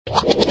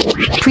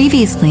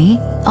Previously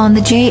on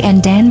the Jay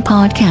and Dan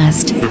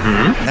podcast.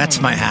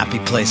 That's my happy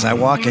place. I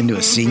walk into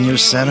a senior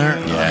center,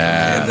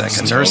 like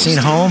a nursing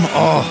home.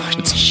 Oh,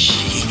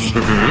 gee.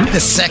 The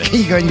second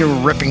you go and you're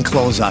ripping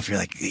clothes off, you're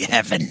like,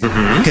 heaven.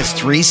 Because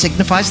 3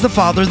 signifies the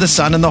Father, the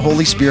Son, and the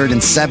Holy Spirit,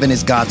 and 7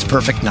 is God's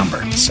perfect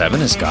number.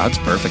 7 is God's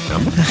perfect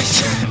number?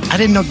 I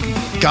didn't know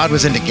God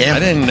was into gambling. I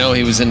didn't know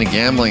he was into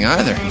gambling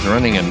either. He's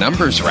running a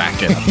numbers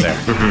racket up there.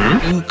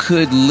 You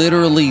could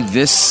literally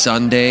this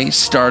Sunday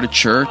start a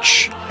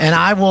church. And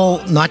I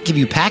will not give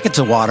you packets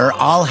of water.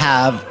 I'll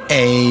have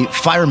a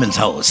fireman's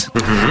hose.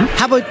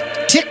 How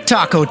about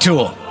TikTok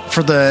O'Toole?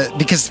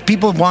 Because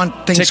people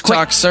want things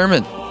TikTok quick.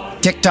 sermon.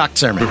 TikTok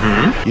sermon.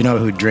 You know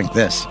who'd drink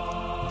this?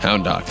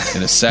 Hound dog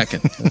in a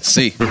second. Let's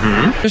see.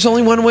 There's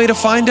only one way to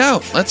find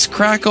out. Let's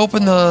crack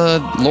open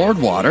the Lord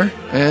water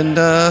and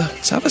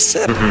let's have a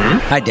sip.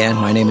 Hi, Dan.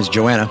 My name is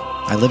Joanna.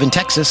 I live in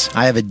Texas.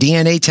 I have a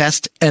DNA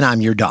test, and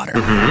I'm your daughter.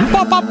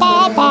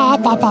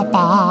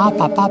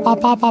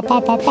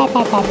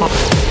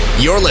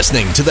 You're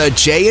listening to the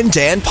Jay and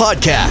Dan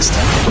podcast.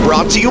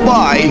 Brought to you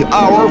by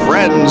our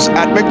friends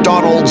at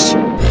McDonald's.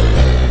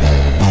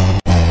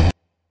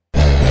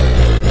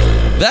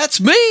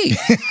 That's me.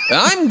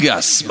 I'm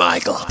Gus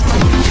Michael.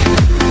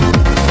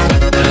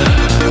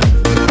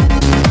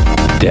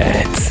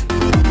 Dads.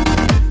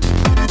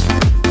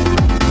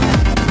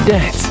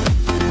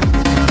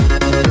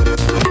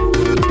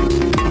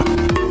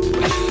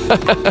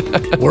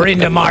 We're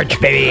into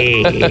March,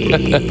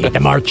 baby. The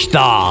March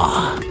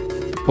thaw.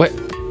 What?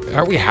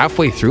 Are we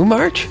halfway through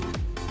March?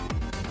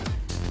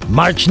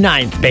 March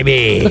 9th,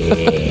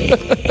 baby.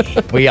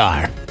 We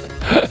are.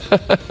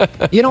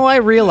 You know, I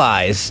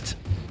realized,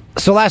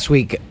 so last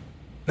week,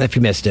 if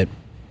you missed it,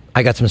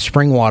 I got some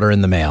spring water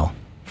in the mail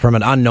from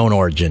an unknown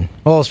origin.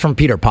 Well, it's from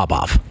Peter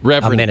Popoff,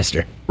 a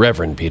minister.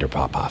 Reverend Peter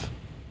Popoff.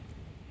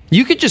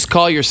 You could just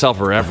call yourself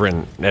a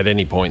reverend at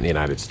any point in the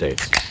United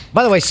States.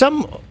 By the way,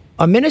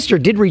 a minister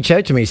did reach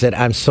out to me. He said,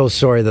 I'm so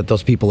sorry that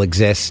those people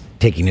exist,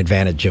 taking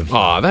advantage of...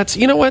 Oh, that's...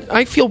 You know what?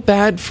 I feel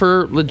bad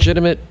for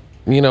legitimate,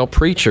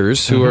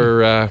 preachers who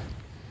are...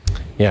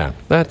 now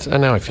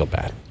I feel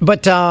bad.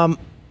 But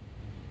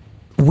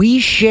we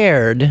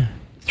shared,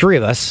 3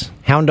 of us,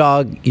 Hound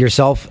Dog,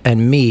 yourself,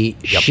 and me,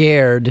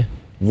 shared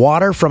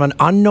water from an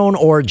unknown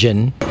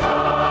origin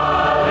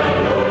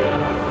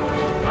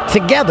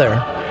together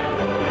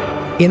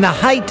in the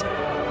height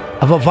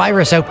of a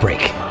virus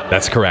outbreak.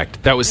 That's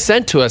correct. That was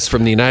sent to us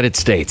from the United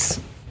States.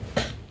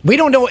 We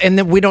don't know, and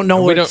then we don't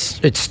know where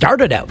it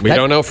started out. We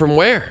don't know from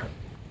where.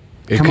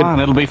 Come on,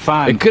 it'll be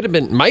fine. It could have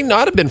been, might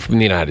not have been from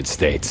the United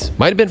States.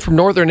 Might have been from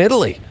northern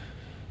Italy.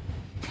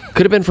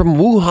 Could have been from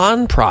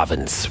Wuhan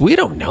province. We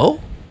don't know.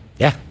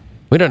 Yeah.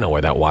 We don't know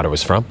where that water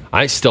was from.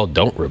 I still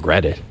don't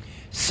regret it.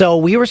 So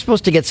we were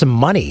supposed to get some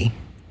money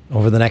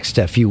over the next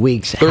few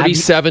weeks.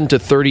 $3,700 to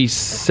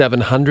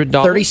 $3,700.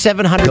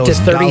 $3,700 to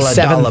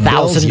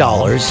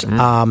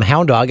 $37,000.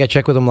 Hound Dog, I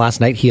checked with him last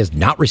night. He has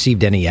not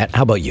received any yet.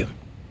 How about you?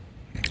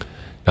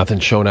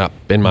 Nothing's shown up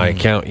in my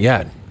account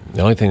yet.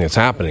 The only thing that's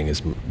happening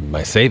is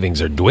my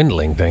savings are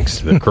dwindling thanks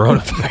to the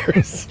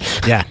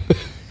coronavirus. Yeah.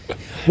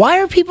 Why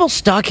are people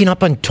stocking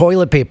up on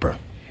toilet paper?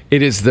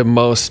 It is the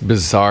most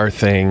bizarre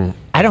thing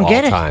I don't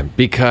get it. time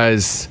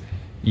because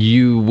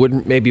you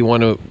wouldn't maybe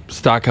want to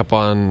stock up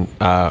on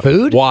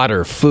food,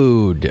 water,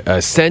 food,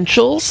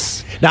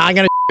 essentials. Now I'm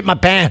going to shit my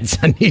pants.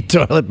 I need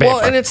toilet paper.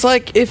 Well, and it's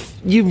like if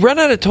you run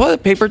out of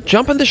toilet paper,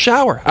 jump in the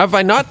shower. Have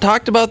I not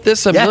talked about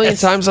this a million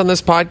times on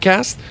this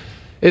podcast?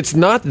 It's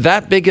not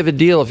that big of a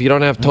deal if you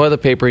don't have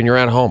toilet paper and you're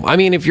at home. I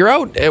mean, if you're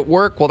out at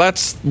work, well,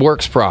 that's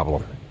work's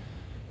problem.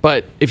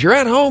 But if you're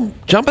at home,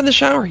 jump in the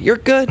shower. You're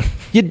good.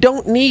 You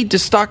don't need to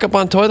stock up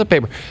on toilet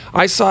paper.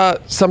 I saw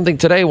something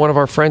today. One of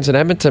our friends in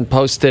Edmonton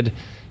posted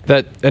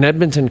that an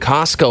Edmonton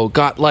Costco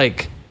got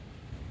like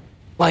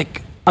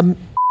a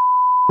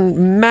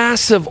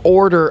massive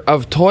order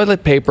of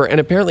toilet paper and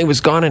apparently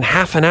was gone in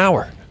half an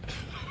hour.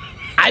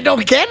 I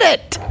don't get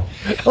it.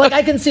 Like,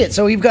 I can see it.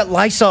 So we've got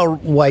Lysol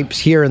wipes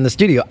here in the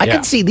studio. I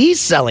can see these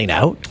selling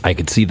out. I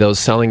could see those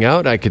selling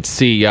out. I could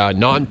see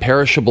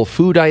non-perishable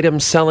food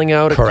items selling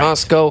out at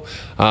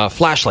Costco.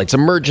 Flashlights,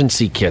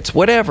 emergency kits,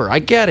 whatever. I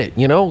get it.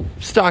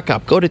 Stock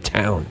up, go to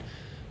town.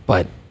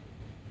 But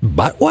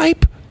butt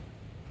wipe?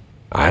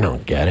 I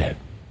don't get it.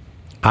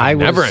 I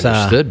never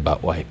understood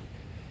butt wipe.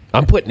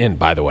 I'm putting in,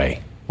 by the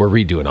way, we're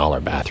redoing all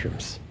our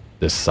bathrooms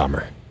this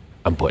summer.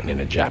 I'm putting in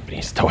a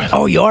Japanese toilet.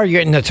 Oh, you are? You're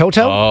getting a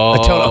Toto? Oh. A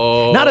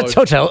Toto. Not a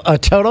Toto, a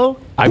Toto?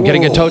 I'm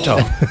getting a Toto.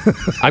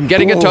 I'm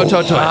getting a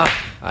Toto toilet.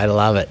 I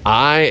love it.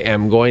 I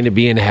am going to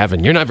be in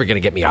heaven. You're never going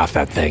to get me off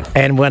that thing.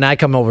 And when I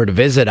come over to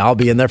visit, I'll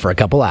be in there for a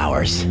couple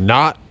hours.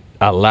 Not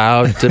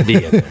allowed to be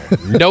in there.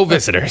 No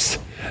visitors.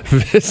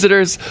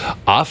 Visitors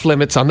off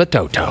limits on the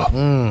Toto.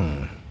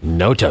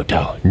 No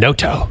Toto. No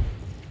toe.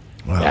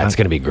 Well, that's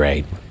going to be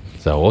great.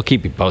 So we'll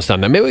keep you posted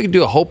on that. Maybe we can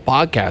do a whole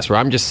podcast where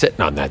I'm just sitting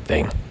on that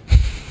thing.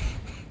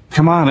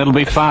 Come on, it'll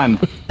be fun.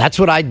 That's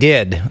what I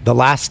did. The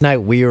last night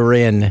we were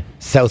in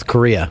South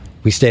Korea.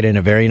 We stayed in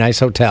a very nice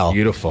hotel.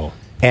 Beautiful.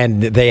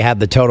 and they had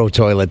the Toto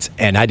toilets,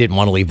 and I didn't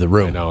want to leave the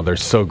room. I know, they're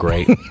so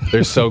great.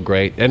 They're so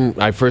great.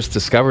 And I first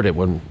discovered it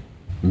when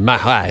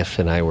my wife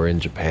and I were in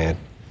Japan.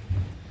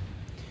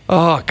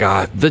 Oh,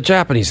 God. The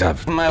Japanese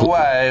have...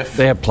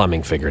 They have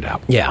plumbing figured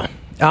out. Yeah.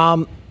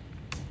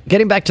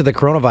 Getting back to the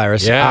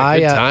coronavirus. Yeah,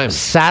 good time.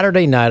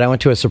 Saturday night, I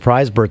went to a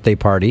surprise birthday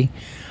party.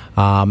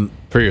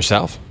 For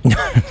yourself?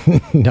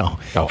 No.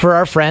 Oh. For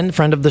our friend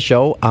of the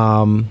show,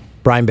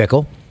 Brian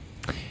Bickle.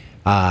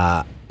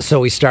 So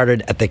we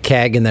started at the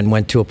Keg and then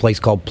went to a place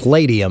called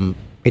Palladium.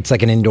 It's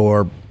like an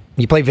indoor...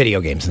 You play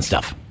video games and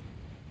stuff.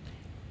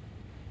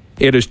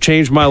 It has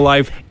changed my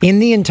life. In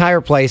the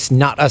entire place,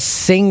 not a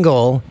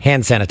single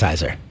hand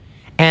sanitizer.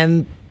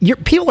 And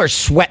people are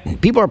sweating.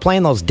 People are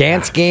playing those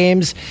dance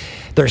games.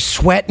 They're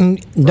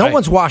sweating. No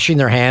one's washing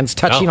their hands,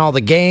 touching all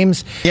the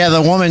games. Yeah,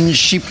 the woman,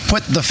 she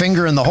put the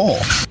finger in the hole.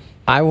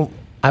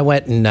 I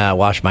went and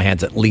washed my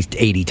hands at least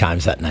 80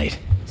 times that night.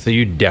 So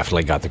you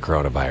definitely got the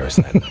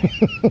coronavirus that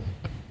night.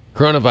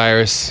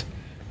 Coronavirus,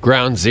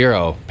 ground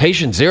zero.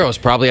 Patient zero is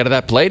probably out of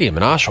that Palladium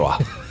in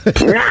Oshawa.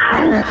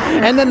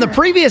 And then the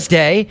previous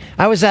day,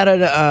 I was at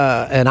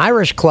an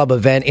Irish club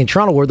event in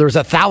Toronto where there was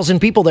 1,000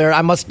 people there.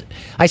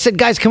 I said,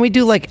 guys, can we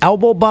do like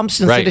elbow bumps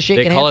instead of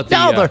shaking hands? They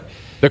call it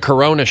the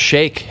Corona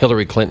Shake,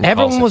 Hillary Clinton.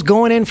 Everyone was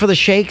going in for the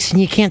shakes, and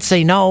you can't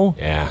say no.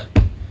 Yeah.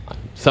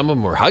 Some of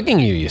them were hugging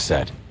you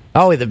said.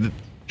 Oh,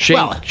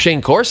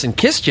 Shane Corson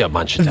kissed you a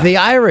bunch of times. The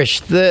Irish,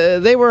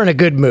 they were in a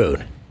good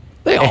mood.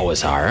 They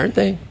always are, aren't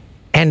they?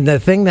 And the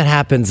thing that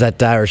happens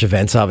at Irish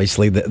events,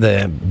 obviously,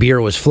 the beer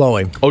was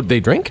flowing. Oh, did they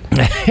drink?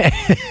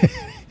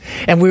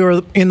 And we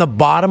were in the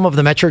bottom of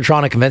the Metro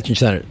Toronto Convention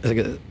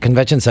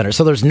Center,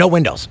 so there's no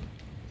windows.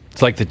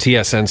 It's like the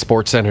TSN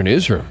Sports Center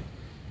newsroom.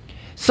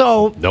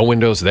 So no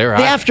windows there.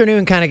 The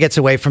afternoon kind of gets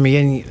away from me,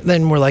 and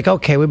then we're like,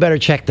 okay, we better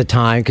check the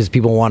time because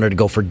people wanted to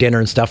go for dinner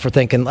and stuff. We're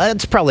thinking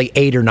it's probably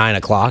 8 or 9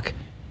 o'clock.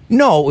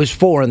 No, it was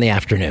 4 in the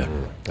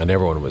afternoon. And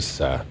everyone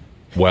was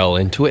well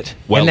into it,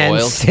 well-oiled. And then,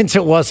 oiled. Since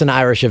it was an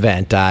Irish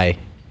event, I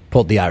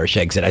pulled the Irish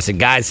exit. I said,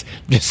 guys,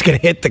 I'm just going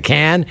to hit the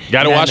can.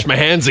 Got to wash my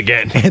hands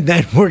again. And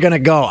then we're going to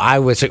go. I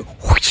was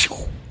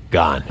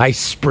gone. I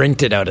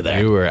sprinted out of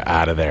there. You were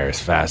out of there as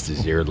fast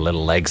as your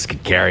little legs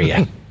could carry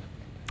you.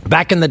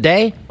 Back in the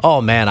day,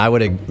 oh man, I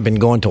would have been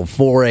going till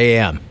 4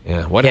 a.m.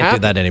 Yeah, Can't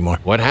do that anymore.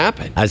 What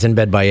happened? I was in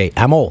bed by 8.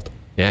 I'm old.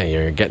 Yeah,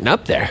 you're getting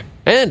up there.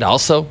 And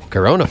also,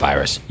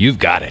 coronavirus. You've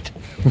got it.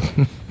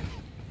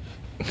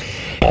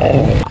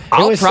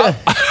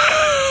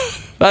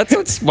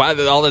 That's why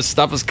all this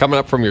stuff is coming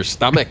up from your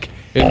stomach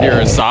into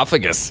your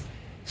esophagus.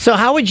 So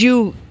how would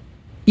you've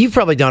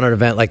probably done an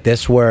event like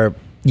this where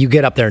you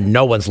get up there and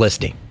no one's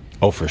listening.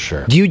 Oh, for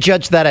sure. Do you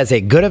judge that as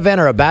a good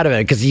event or a bad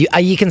event? Because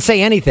you can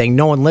say anything,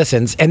 no one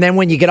listens. And then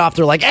when you get off,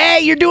 they're like, hey,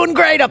 you're doing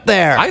great up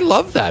there. I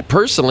love that.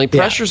 Personally,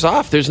 pressure's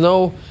off. There's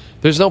no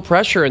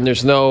pressure, and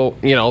there's no,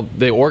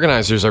 the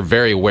organizers are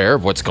very aware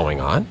of what's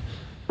going on.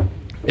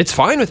 It's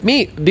fine with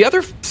me. The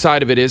other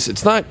side of it is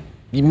it's not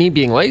me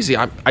being lazy.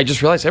 I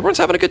just realized everyone's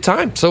having a good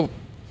time. So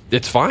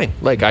it's fine.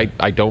 Like,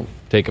 I don't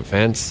take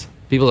offense.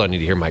 People don't need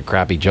to hear my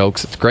crappy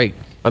jokes. It's great.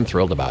 I'm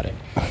thrilled about it.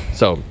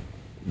 So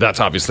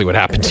that's obviously what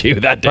happened to you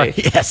that day.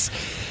 Yes.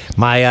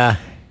 My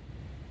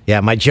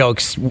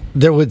jokes,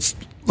 there was,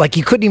 like,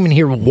 you couldn't even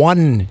hear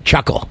one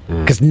chuckle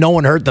because no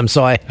one heard them.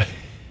 So I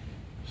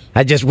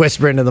just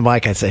whisper into the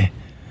mic. I say,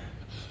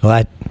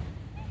 well,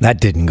 that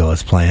didn't go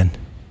as planned.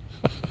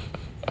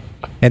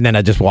 And then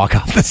I just walk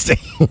off the stage.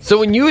 So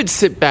when you would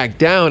sit back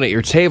down at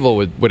your table,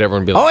 would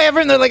everyone be like... Oh,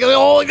 everyone, they're like,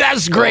 oh,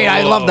 that's great.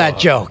 I love that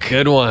joke.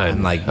 Good one.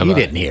 I'm like, you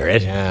didn't hear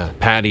it. Yeah.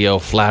 Patio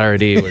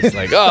Flaherty was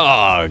like,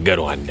 oh, good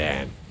one,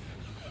 Dan.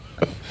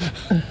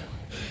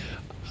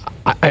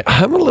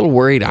 I'm a little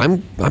worried.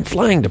 I'm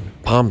flying to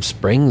Palm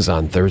Springs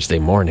on Thursday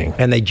morning.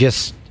 And they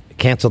just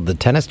canceled the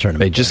tennis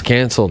tournament. They just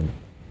canceled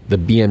the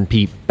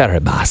BNP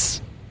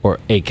Paribas, or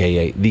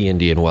a.k.a. the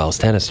Indian Wells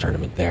tennis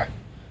tournament there,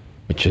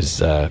 which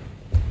is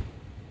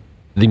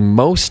the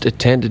most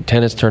attended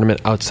tennis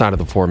tournament outside of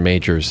the 4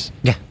 majors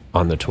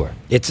on the tour.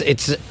 It's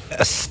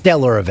a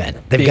stellar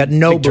event. They've got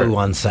Nobu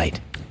on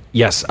site.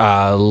 Yes,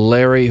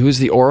 Larry, who's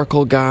the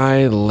Oracle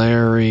guy?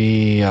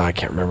 Larry, I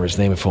can't remember his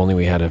name. If only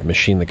we had a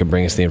machine that could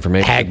bring us the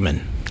information.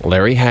 Hagman.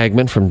 Larry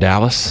Hagman from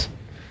Dallas.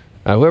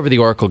 Whoever the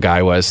Oracle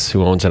guy was,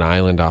 who owns an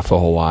island off of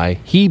Hawaii,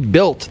 he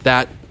built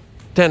that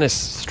tennis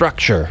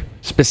structure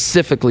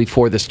specifically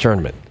for this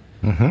tournament.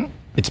 Mm-hmm.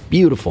 It's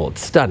beautiful,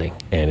 it's stunning,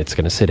 and it's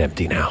going to sit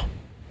empty now,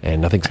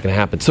 and nothing's going to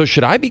happen. So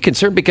should I be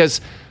concerned?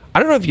 Because I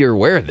don't know if you're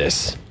aware of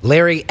this.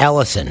 Larry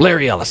Ellison.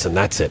 Larry Ellison,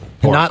 that's it.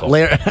 Oracle. Not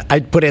Larry. I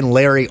put in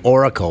Larry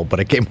Oracle,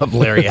 but it came up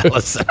Larry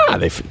Ellison.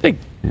 They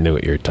knew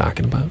what you were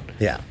talking about.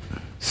 Yeah.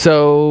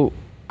 So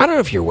I don't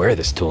know if you're aware of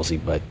this, Toolsy,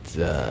 but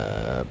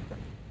the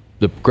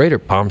greater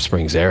Palm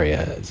Springs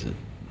area is a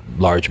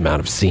large amount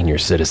of senior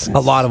citizens. A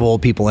lot of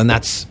old people, and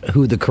that's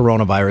who the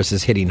coronavirus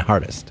is hitting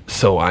hardest.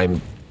 So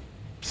I'm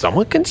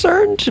somewhat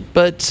concerned,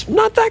 but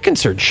not that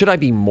concerned. Should I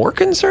be more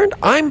concerned?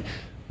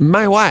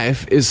 My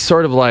wife is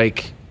sort of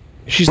like,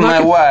 she's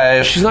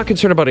not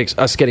concerned about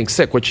us getting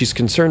sick. What she's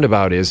concerned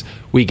about is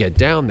we get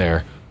down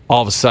there,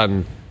 all of a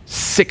sudden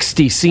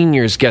 60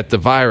 seniors get the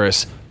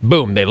virus.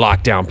 Boom, they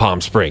lock down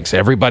Palm Springs.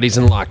 Everybody's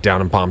in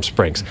lockdown in Palm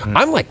Springs.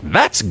 I'm like,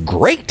 that's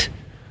great.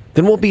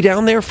 Then we'll be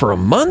down there for a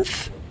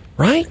month,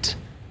 right?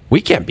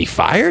 We can't be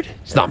fired.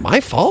 It's not my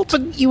fault.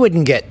 But you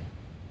wouldn't get...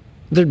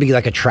 There'd be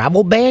like a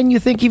travel ban, you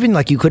think, even?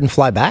 Like you couldn't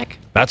fly back?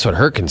 That's what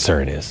her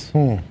concern is.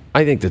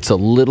 I think that's a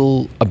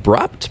little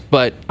abrupt,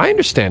 but I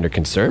understand her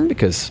concern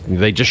because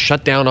they just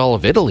shut down all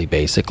of Italy,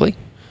 basically.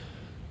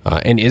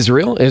 And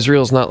Israel.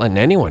 Israel's not letting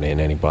anyone in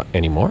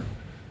anymore.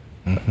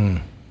 Mm-hmm.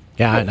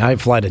 Yeah, and I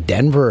fly to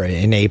Denver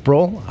in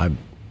April.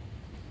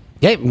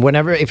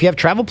 Whenever, if you have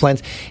travel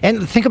plans,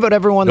 and think about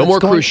everyone. No more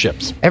cruise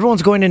ships.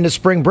 Everyone's going into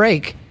spring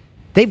break.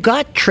 They've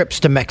got trips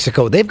to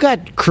Mexico. They've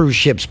got cruise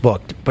ships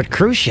booked, but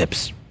cruise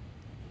ships,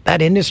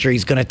 that industry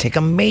is going to take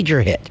a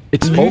major hit.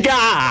 It's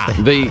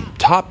the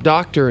top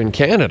doctor in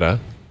Canada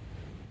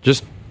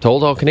just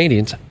told all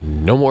Canadians,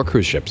 no more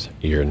cruise ships.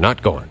 You're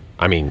not going.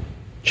 I mean,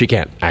 she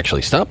can't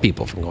actually stop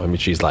people from going, but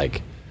she's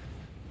like,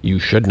 you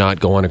should not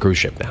go on a cruise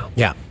ship now.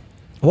 Yeah.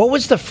 What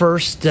was the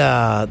first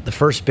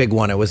big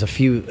one? It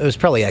was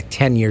probably like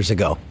 10 years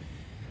ago,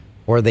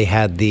 where they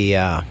had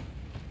the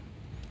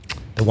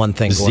one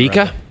thing.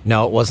 Zika?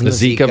 No, it wasn't the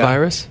Zika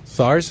virus.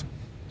 SARS?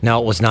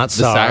 No, it was not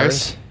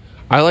SARS.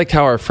 I liked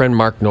how our friend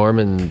Mark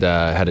Normand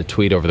had a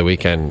tweet over the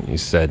weekend. He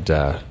said,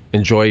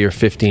 "Enjoy your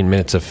 15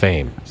 minutes of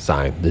fame."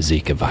 Signed, the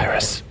Zika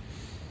virus.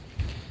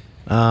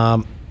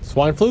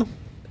 Swine flu?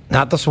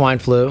 Not the swine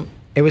flu.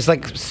 It was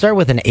like start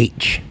with an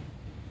H,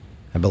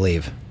 I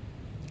believe.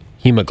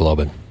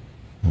 Hemoglobin.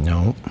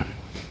 No.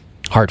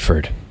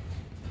 Hartford.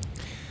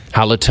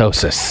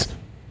 Halitosis.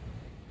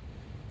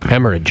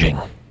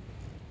 Hemorrhaging.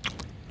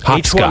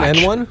 Hopscotch.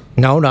 H1N1?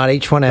 No, not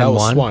H1N1. That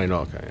was swine,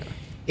 okay.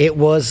 It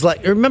was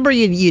like, remember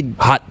you'd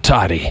hot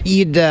toddy.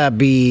 You'd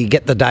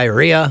get the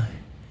diarrhea.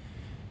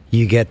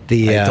 You get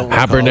the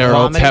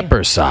habanero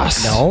pepper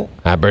sauce. No.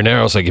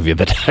 Habaneros will give you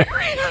the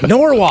diarrhea.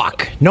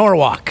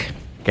 Norwalk.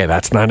 Okay,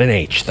 that's not an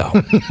H, though.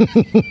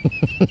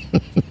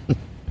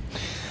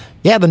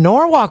 Yeah, the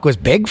Norwalk was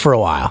big for a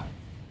while.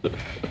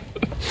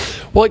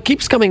 Well, it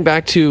keeps coming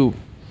back to,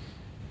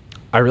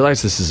 I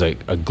realize this is a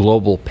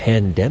global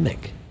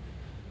pandemic.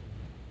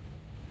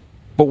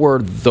 But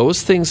were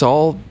those things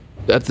all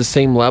at the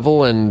same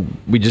level and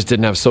we just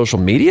didn't have social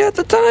media at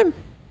the time?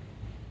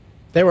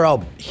 They were all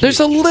huge. There's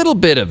a little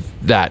bit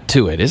of that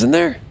to it, isn't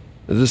there?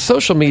 The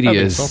social media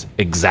is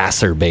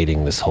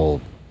exacerbating this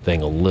whole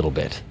thing a little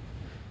bit.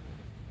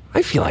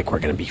 I feel like we're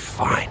going to be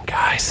fine,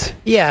 guys.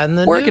 Yeah, and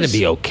we're going to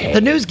be okay.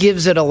 The news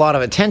gives it a lot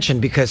of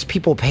attention because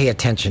people pay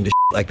attention to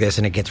shit like this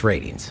and it gets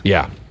ratings.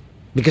 Yeah.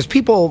 Because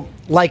people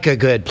like a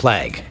good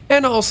plague.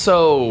 And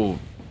also,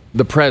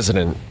 the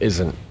president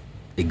isn't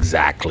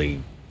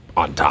exactly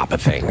on top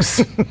of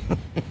things.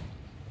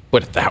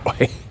 Put it that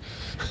way.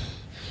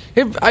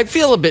 I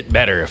feel a bit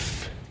better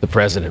if the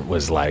president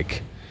was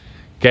like,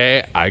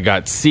 okay, I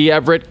got C.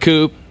 Everett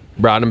Koop,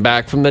 brought him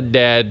back from the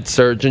dead,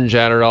 Surgeon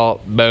General,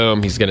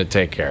 boom, he's going to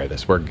take care of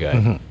this. We're good.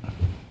 Mm-hmm.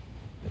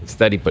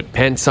 Instead, he put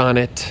Pence on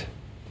it.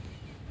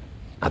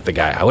 Not the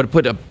guy. I would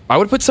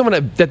have put someone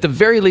at the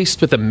very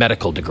least with a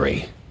medical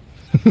degree.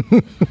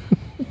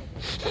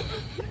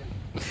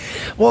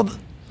 Well,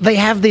 they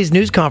have these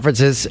news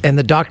conferences, and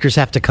the doctors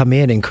have to come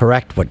in and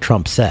correct what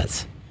Trump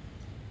says.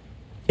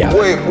 Yeah.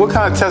 Wait, what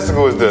kind of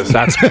testicle is this?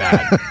 That's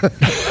bad.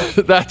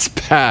 That's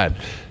bad.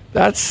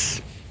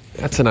 That's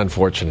an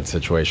unfortunate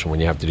situation when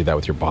you have to do that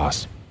with your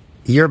boss.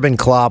 Jurgen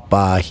Klopp,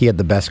 he had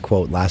the best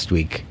quote last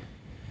week.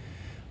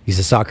 He's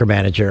a soccer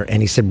manager,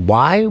 and he said,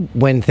 why,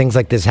 when things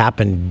like this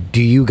happen,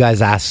 do you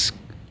guys ask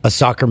a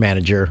soccer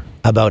manager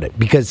about it?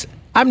 Because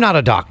I'm not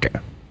a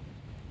doctor.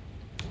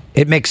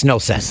 It makes no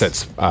sense. He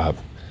said,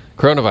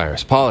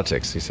 coronavirus,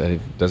 politics. He said he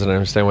doesn't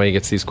understand why he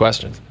gets these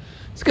questions.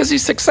 It's because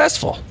he's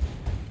successful.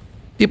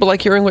 People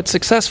like hearing what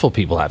successful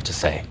people have to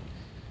say.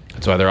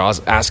 That's why they're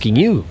asking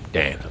you,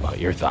 Dan, about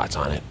your thoughts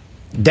on it.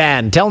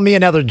 Dan, tell me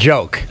another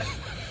joke.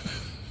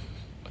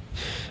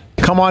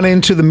 Come on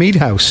into the meat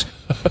house.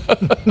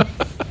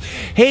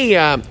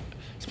 Hey,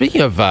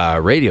 speaking of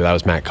radio, that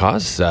was Matt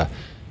Cause.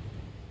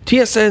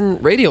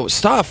 TSN radio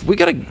stuff, we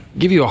got to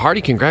give you a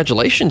hearty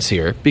congratulations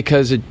here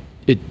because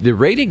the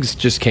ratings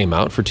just came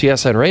out for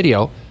TSN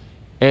radio.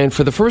 And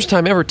for the first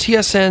time ever,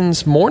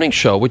 TSN's morning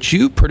show, which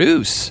you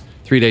produce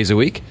 3 days a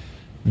week,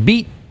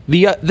 beat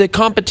the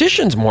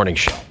competition's morning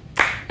show.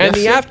 And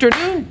the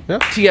afternoon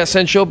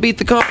TSN show beat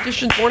the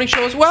competition's morning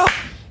show as well.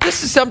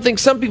 This is something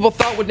some people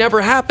thought would never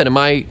happen. Am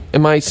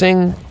I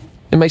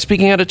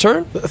speaking out of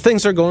turn?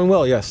 Things are going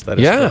well, yes. That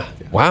is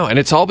correct. Yeah. Wow. And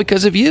it's all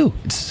because of you.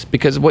 It's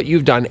because of what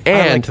you've done.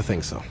 And I like to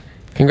think so.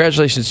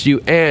 Congratulations to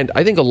you. And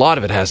I think a lot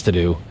of it has to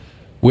do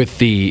with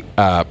the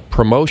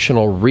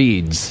promotional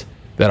reads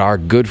that our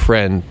good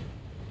friend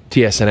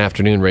TSN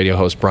afternoon radio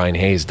host Brian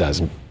Hayes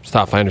does. And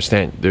Stoph, I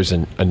understand there's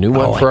a new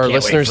one for our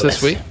listeners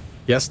this week.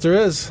 Yes, there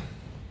is.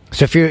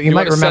 So if you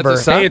might remember,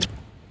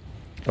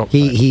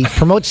 he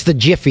promotes the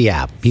Jiffy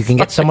app. You can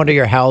get someone to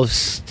your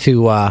house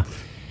to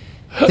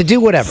to do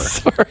whatever.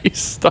 Sorry,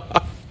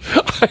 stop.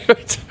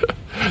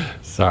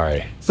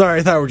 Sorry. Sorry,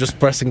 I thought we were just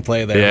pressing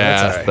play there.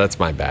 Yeah, that's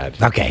my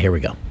bad. Okay, here we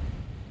go.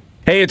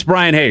 Hey, it's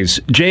Brian Hayes.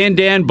 Jay and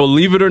Dan,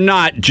 believe it or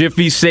not,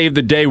 Jiffy saved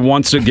the day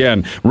once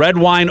again. Red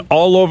wine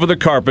all over the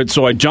carpet,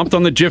 so I jumped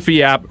on the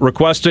Jiffy app,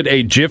 requested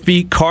a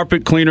Jiffy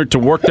carpet cleaner to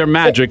work their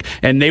magic,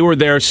 and they were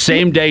there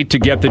same day to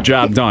get the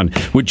job done.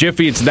 With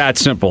Jiffy, it's that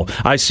simple.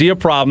 I see a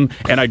problem,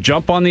 and I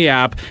jump on the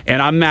app,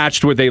 and I'm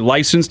matched with a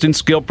licensed and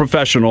skilled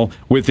professional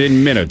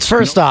within minutes.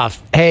 First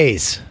off,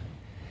 Hayes,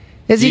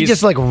 is he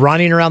just like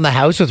running around the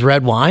house with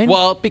red wine?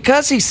 Well,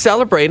 because he's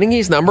celebrating,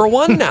 he's number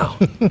one now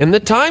in the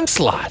time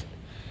slot.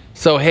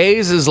 So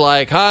Hayes is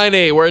like,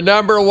 honey, we're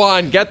number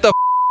one. Get the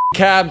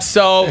cab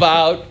Sove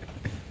out.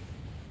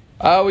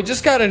 We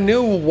just got a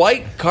new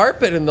white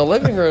carpet in the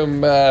living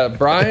room,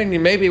 Brian. You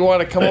maybe want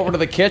to come over to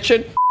the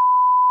kitchen.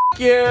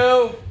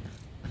 You.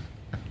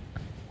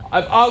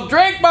 I'll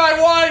drink my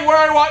wine where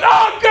I want.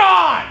 Oh,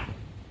 God!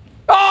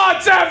 Oh,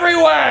 it's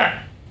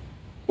everywhere!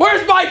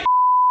 Where's my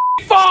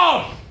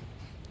phone?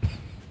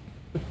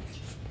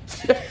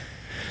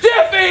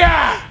 Jiffy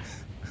app!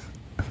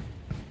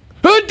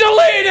 Who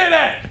deleted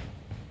it?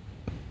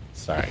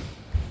 Sorry.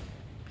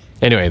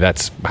 Anyway,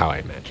 that's how I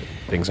imagine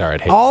things are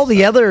at Hayes. All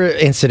the other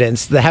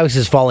incidents, the house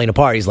is falling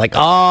apart. He's like,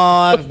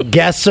 oh,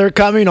 guests are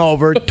coming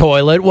over.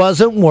 Toilet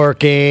wasn't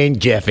working.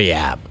 Jiffy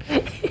app.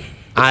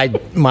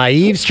 My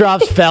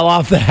eavesdrops fell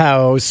off the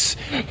house.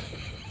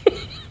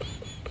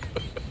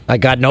 I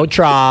got no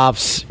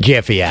troughs.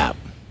 Jiffy app.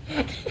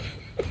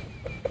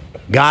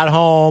 Got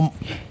home.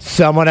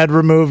 Someone had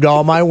removed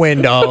all my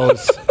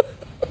windows.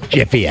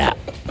 Jiffy app.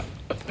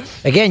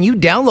 Again, you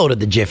downloaded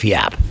the Jiffy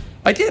app.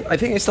 I did. I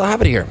think I still have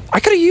it here.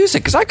 I could have used it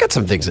because I got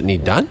some things that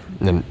need done.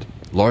 And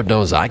Lord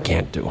knows I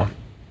can't do them.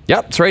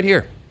 Yep, it's right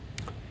here.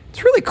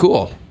 It's really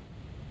cool.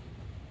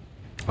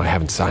 I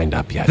haven't signed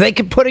up yet. They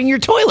could put in your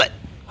toilet.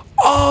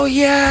 Oh,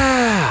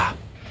 yeah.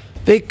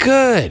 They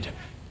could.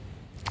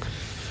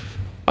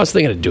 I was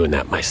thinking of doing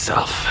that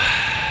myself.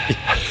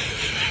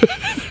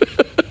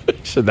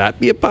 Should that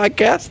be a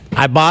podcast?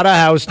 I bought a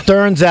house.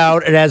 Turns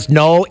out it has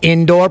no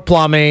indoor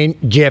plumbing.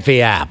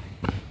 Jiffy app.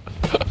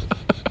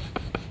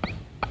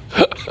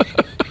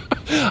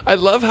 I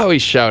love how he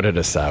shouted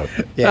us out.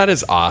 Yeah. That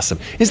is awesome.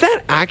 Is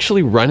that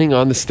actually running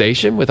on the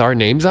station with our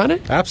names on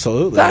it?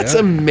 Absolutely. That's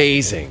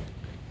amazing.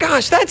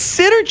 Gosh, that's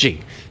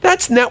synergy.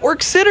 That's network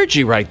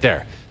synergy right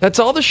there. That's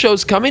all the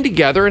shows coming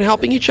together and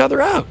helping each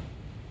other out.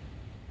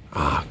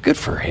 Ah, good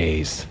for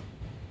Hayes.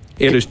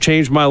 It has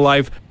changed my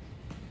life.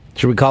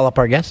 Should we call up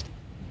our guest?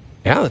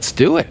 Yeah, let's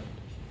do it.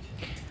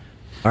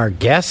 Our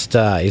guest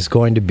is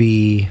going to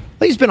be,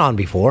 well, he's been on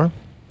before.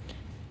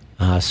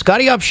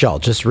 Scottie Upshall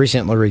just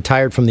recently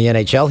retired from the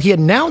NHL. He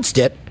announced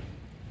it.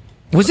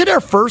 Was it our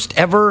first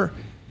ever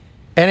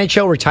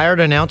NHL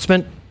retired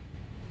announcement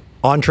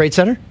on Trade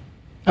Center?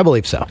 I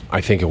believe so.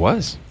 I think it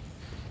was.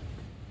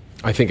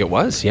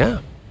 Yeah.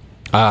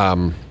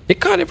 It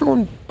caught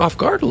everyone off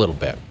guard a little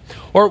bit.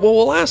 Or, well,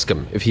 we'll ask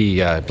him if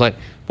he planned.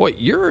 Boy,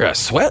 you're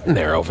sweating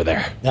there over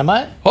there. Am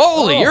I?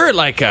 Holy, you're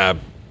like a...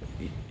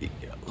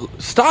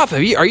 Stop.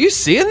 Are you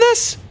seeing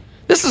this?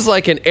 This is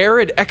like an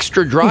Arid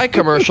Extra Dry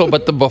commercial,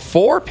 but the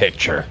before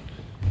picture.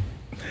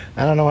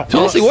 I don't know what...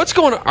 Tulsi, what's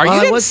going on? Are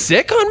you getting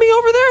sick on me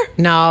over there?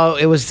 No,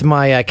 it was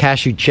my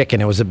cashew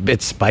chicken. It was a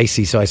bit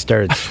spicy, so I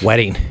started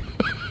sweating.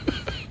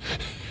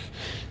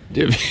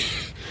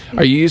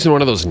 Are you using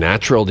one of those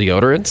natural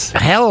deodorants?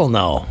 Hell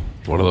no.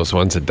 One of those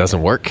ones that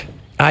doesn't work?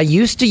 I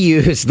used to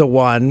use the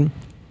one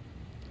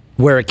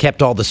where it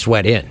kept all the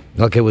sweat in.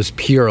 Like it was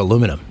pure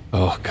aluminum.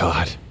 Oh,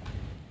 God.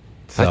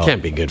 That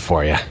can't be good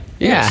for you.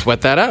 Yeah.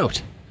 Sweat that out.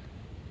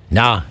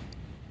 Nah.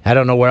 I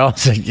don't know where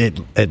else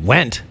it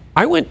went.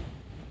 I wanted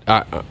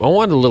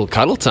a little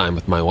cuddle time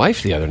with my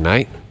wife the other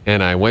night,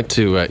 and I went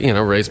to,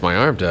 raise my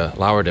arm to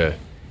allow her to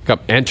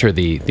enter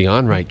the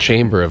onright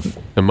chamber of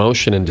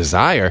emotion and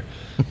desire.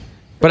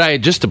 But I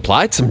had just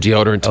applied some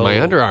deodorant to my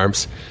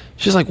underarms.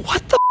 She's like,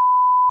 what the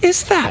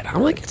is that?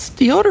 I'm like, it's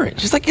deodorant.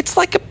 She's like, it's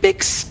like a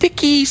big,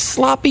 sticky,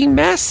 sloppy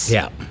mess.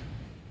 Yeah.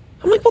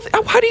 I'm like, well,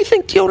 how do you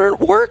think deodorant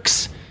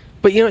works?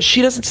 But,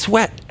 she doesn't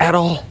sweat at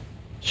all.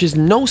 She has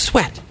no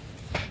sweat.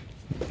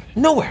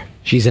 Nowhere.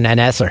 She's an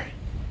NS'er.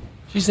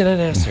 She's an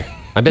NS'er.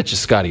 I bet you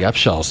Scottie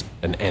Upshall's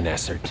an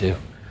NS'er, too.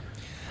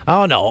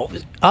 Oh, no.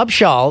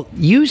 Upshall,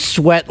 you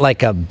sweat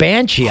like a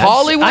banshee.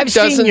 Hollywood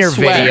doesn't seen your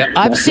sweat.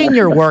 I've seen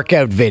your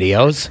workout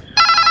videos.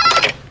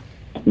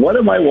 What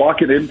am I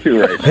walking into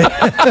right now?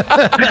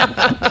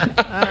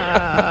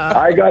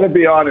 I got to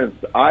be honest.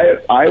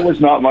 I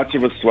was not much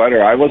of a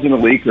sweater. I wasn't a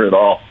leaker at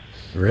all.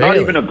 Really? Not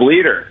even a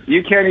bleeder.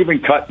 You can't even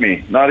cut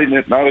me. Not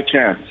a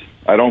chance.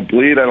 I don't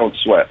bleed. I don't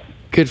sweat.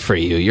 Good for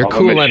you. You're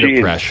cool under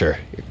pressure.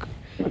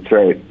 That's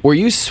right. Were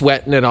you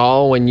sweating at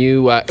all when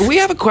you... we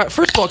have a...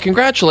 First of all,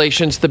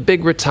 congratulations. The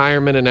big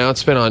retirement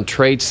announcement on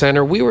Trade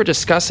Center. We were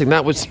discussing...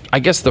 That was, I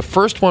guess, the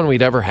first one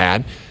we'd ever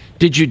had.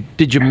 Did you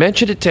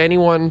mention it to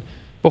anyone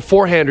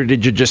beforehand, or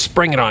did you just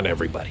spring it on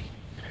everybody?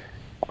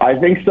 I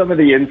think some of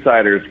the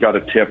insiders got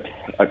a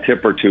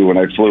tip or two when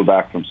I flew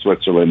back from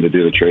Switzerland to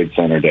do the Trade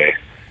Center day,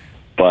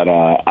 but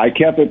I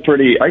kept it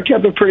pretty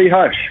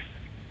hush.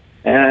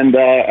 And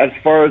as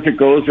far as it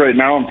goes right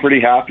now, I'm pretty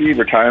happy.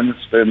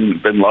 Retirement's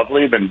been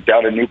lovely. Been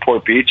down in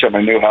Newport Beach at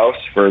my new house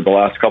for the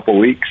last couple of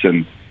weeks,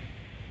 and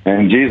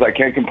geez, I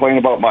can't complain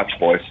about much,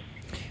 boys.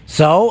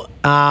 So,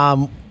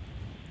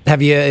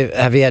 have you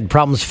had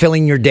problems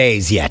filling your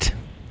days yet?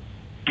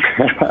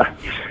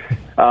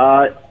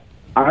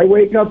 I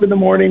wake up in the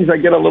mornings, I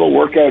get a little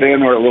workout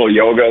in or a little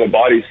yoga. The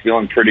body's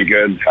feeling pretty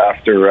good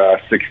after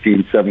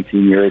 16,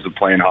 17 years of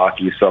playing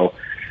hockey. So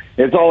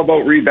it's all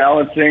about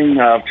rebalancing,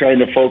 trying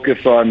to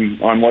focus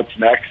on what's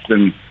next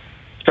and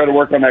try to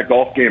work on that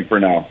golf game for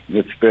now.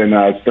 It's been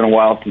a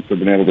while since I've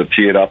been able to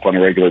tee it up on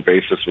a regular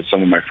basis with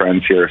some of my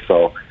friends here.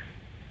 So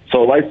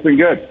life's been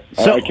good.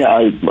 So,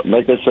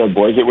 like I said,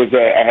 boys,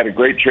 I had a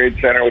great Trade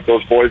Center with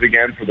those boys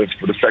again for the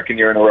second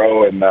year in a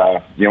row, and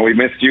we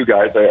missed you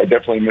guys. I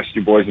definitely missed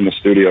you boys in the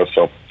studio.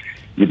 So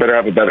you better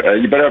have a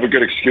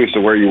good excuse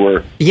of where you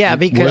were. Yeah,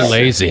 because we're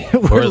lazy.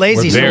 We're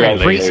lazy. We're very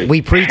lazy.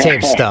 We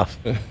pre-tape stuff.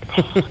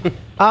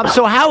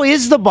 So how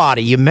is the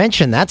body? You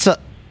mentioned that's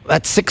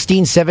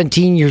 16,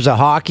 17 years of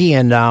hockey,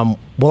 and I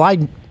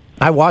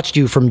watched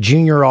you from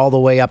junior all the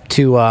way up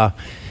to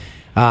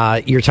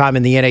your time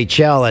in the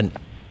NHL, and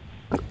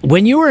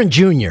when you were in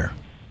junior,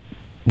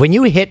 when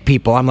you hit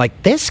people, I'm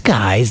like, this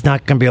guy's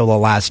not going to be able to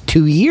last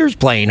 2 years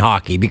playing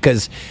hockey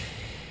because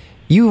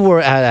you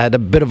were at a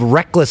bit of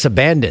reckless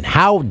abandon.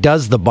 How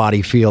does the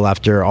body feel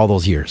after all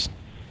those years?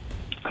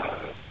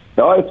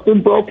 No, it's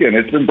been broken.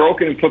 It's been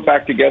broken and put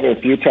back together a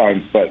few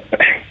times, but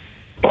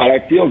I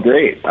feel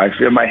great. I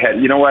feel my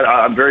head. You know what?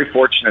 I'm very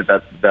fortunate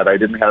that I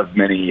didn't have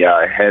many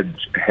head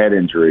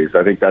injuries.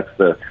 I think that's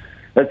the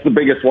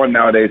biggest one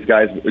nowadays.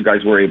 Guys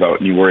worry about,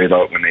 and you worry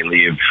about when they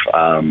leave,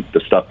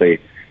 the stuff they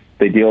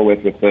deal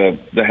with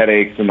the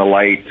headaches and the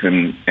light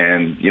and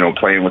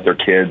playing with their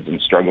kids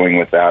and struggling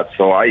with that.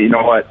 So you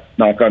know what,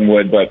 knock on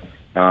wood, but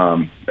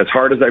as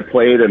hard as I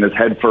played and as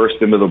head first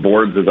into the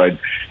boards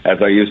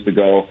as I used to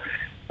go,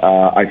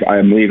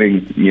 I'm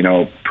leaving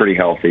pretty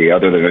healthy.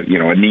 Other than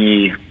a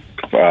knee,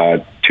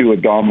 2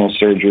 abdominal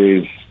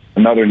surgeries,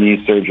 another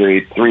knee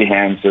surgery, 3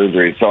 hand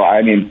surgeries. So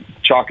I mean,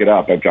 chalk it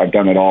up. I've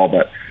done it all,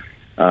 but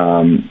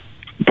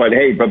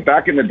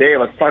back in the day,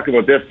 let's talk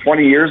about this.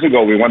 20 years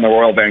ago, we won the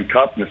Royal Bank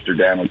Cup, Mr.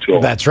 Dan O'Toole.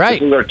 That's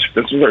right.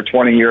 This was our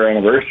 20-year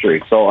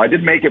anniversary. So I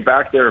did make it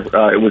back there.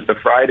 It was the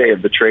Friday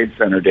of the Trade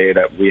Center day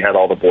that we had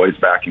all the boys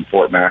back in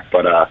Fort Mac.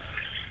 But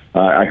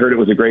I heard it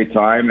was a great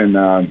time and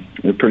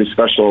a pretty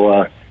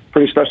special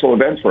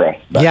event for us.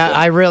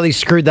 I really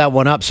screwed that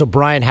one up. So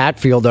Brian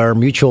Hatfield, our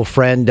mutual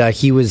friend,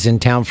 he was in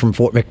town from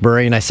Fort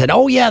McMurray, and I said,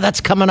 "Oh yeah,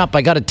 that's coming up.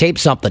 I got to tape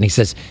something." He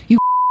says, "You."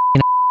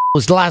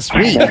 Was last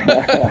week.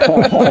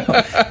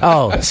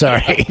 Oh,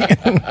 sorry.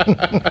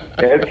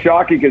 It's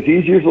shocking because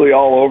he's usually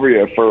all over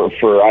you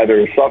for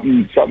either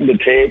something to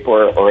tape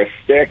or a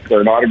stick or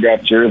an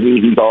autographed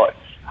jersey.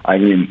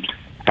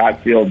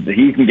 Hatfield,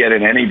 he can get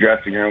in any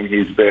dressing room.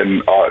 He's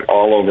been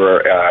all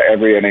over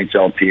every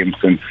NHL team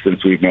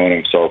since we've known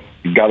him. So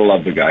you gotta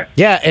love the guy.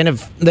 Yeah, and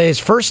if his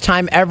first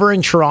time ever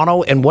in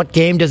Toronto, and what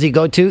game does he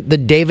go to? The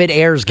David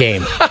Ayres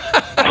game.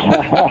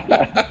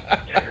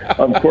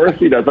 Of course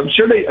he does. I'm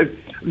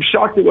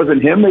shocked it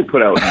wasn't him they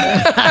put out.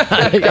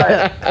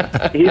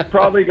 He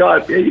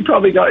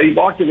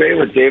walked away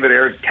with David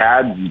Ayres'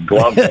 pads,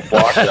 gloves, and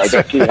blocker. I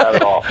bet he had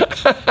it all.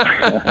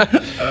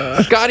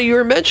 Scottie, you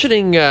were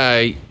mentioning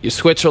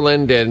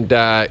Switzerland, and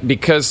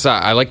because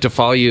I like to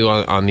follow you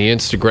on the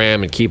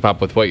Instagram and keep up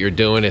with what you're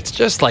doing, it's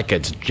just like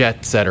it's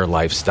jet setter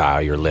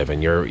lifestyle you're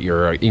living.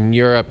 You're in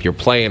Europe, you're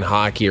playing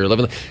hockey, you're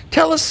living.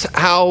 Tell us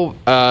how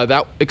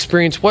that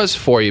experience was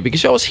for you,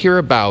 because you always hear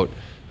about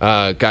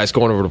guys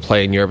going over to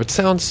play in Europe. It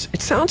sounds,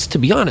 to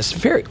be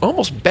honest,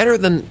 almost better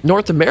than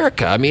North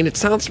America. I mean, it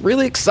sounds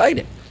really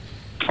exciting.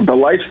 The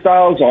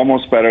lifestyle is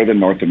almost better than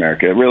North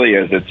America. It really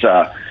is. It's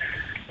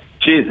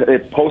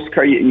it's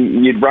postcard.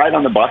 You'd ride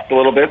on the bus a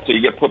little bit, so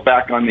you get put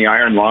back on the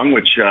iron lung,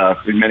 which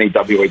many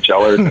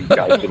WHLers and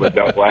guys who lived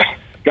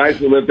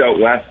out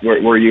west,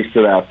 we're used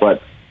to that.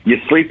 But you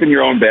sleep in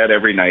your own bed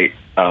every night.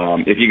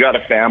 If you got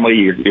a family,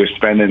 you're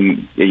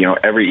spending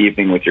every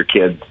evening with your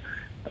kids.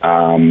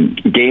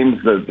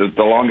 Games, the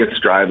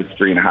longest drive is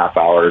 3.5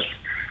 hours.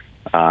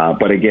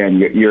 But again,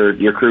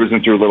 you're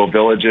cruising through little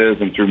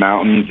villages and through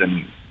mountains,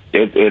 and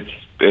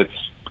it's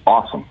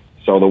awesome.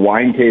 So the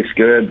wine tastes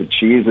good, the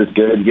cheese is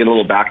good. You get a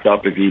little backed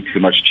up if you eat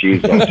too much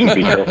cheese, so just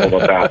be careful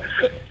about that.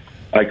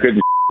 I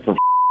couldn't for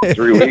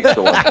 3 weeks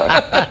or one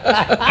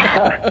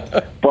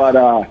time. But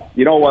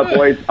you know what,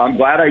 boys? I'm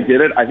glad I did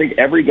it. I think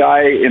every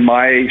guy in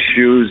my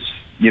shoes,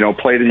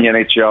 played in the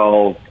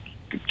NHL,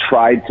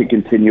 tried to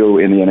continue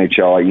in the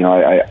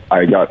NHL.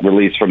 I got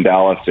released from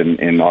Dallas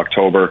in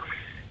October,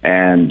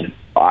 and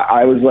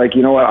I was like,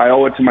 you know what? I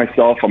owe it to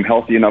myself. I'm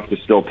healthy enough to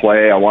still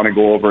play. I want to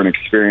go over and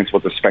experience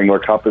what the Spengler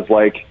Cup is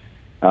like,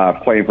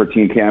 playing for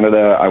Team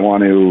Canada. I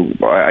want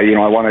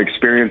to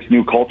experience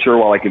new culture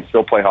while I can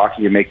still play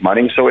hockey and make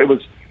money. So it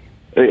was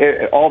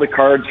all the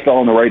cards fell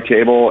on the right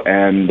table,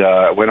 and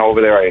went over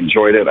there. I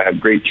enjoyed it. I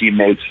had great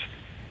teammates,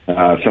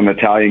 some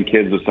Italian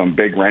kids with some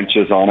big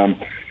wrenches on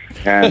them,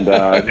 and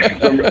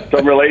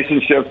some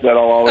relationships that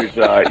I'll always,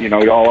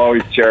 I'll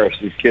always cherish.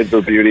 These kids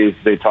are beauties.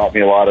 They taught me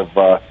a lot of,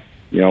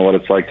 what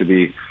it's like to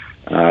be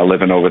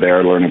living over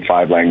there, learning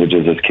 5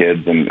 languages as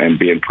kids, and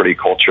being pretty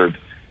cultured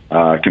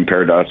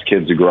compared to us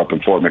kids who grew up in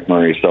Fort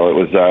McMurray. So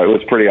it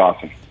was pretty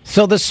awesome.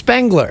 So the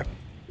Spengler.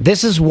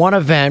 This is one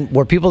event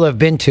where people that have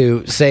been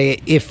to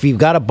say, if you've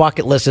got a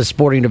bucket list of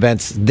sporting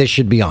events, this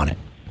should be on it.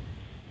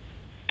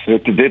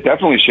 It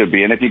definitely should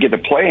be, and if you get to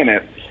play in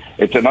it,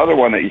 it's another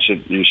one that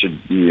you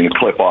should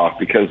clip off,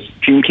 because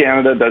Team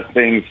Canada does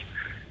things.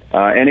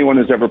 Anyone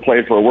who's ever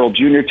played for a World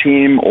Junior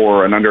team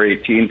or an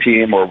under-18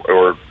 team, or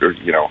for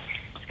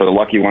the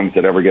lucky ones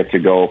that ever get to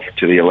go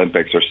to the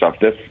Olympics or stuff,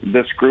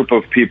 this group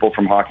of people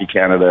from Hockey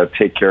Canada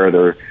take care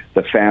of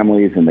the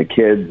families and the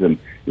kids, and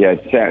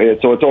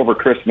so it's over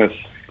Christmas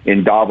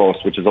in Davos,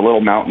 which is a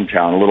little mountain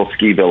town, a little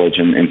ski village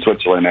in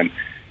Switzerland, and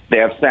they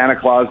have Santa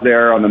Claus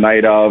there on the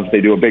night of.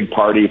 They do a big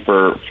party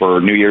for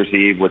New Year's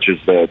Eve, which is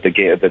the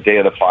day of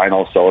the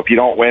final. So if you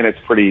don't win,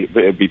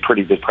 it'd be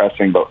pretty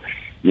depressing. But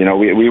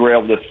we were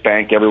able to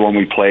spank everyone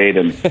we played,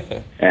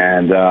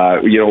 and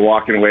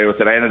walking away with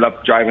it. I ended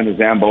up driving the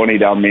Zamboni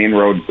down Main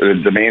Road,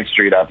 the Main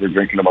Street, after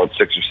drinking about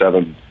 6 or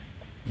 7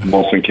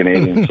 Molson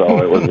Canadian.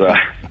 So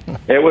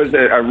it was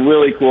a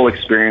really cool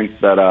experience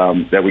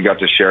that we got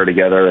to share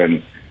together,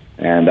 and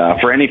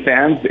for any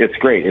fans, it's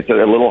great. It's a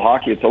little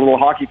hockey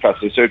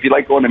festival. So if you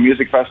like going to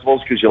music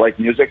festivals because you like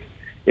music,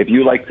 if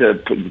you like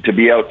to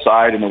be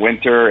outside in the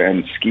winter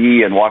and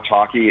ski and watch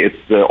hockey, it's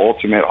the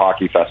ultimate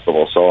hockey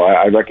festival. So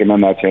I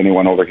recommend that to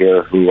anyone over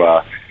here who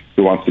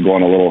wants to go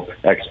on a little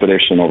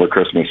expedition over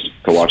Christmas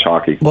to watch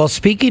hockey. Well,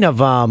 speaking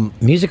of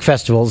music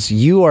festivals,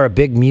 you are a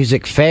big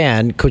music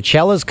fan.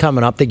 Coachella's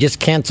coming up. They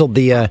just canceled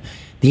the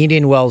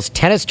Indian Wells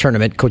tennis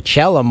tournament.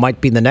 Coachella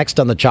might be the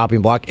next on the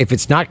chopping block. If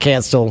it's not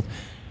canceled,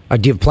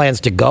 do you have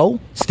plans to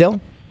go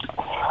still?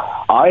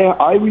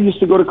 I used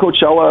to go to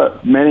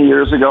Coachella many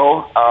years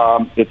ago.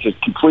 It's a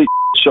complete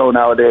show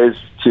nowadays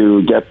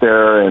to get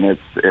there, and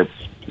it's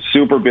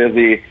super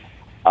busy.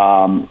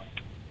 The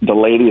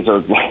ladies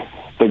are...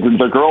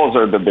 The girls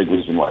are the big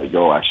reason why you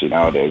go, actually,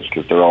 nowadays,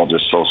 because they're all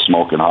just so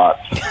smoking hot.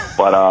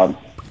 But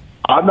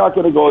I'm not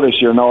going to go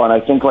this year, no. And I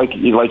think, like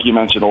you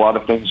mentioned, a lot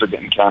of things are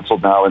getting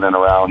canceled now in and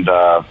around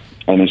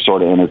any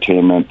sort of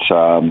entertainment,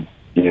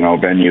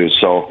 venues.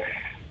 So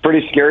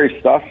pretty scary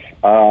stuff.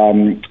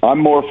 I'm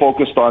more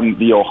focused on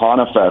the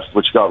Ohana Fest,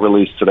 which got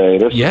released today.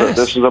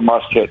 This is a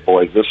must-hit,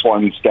 boys. This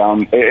one's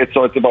down. It's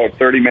about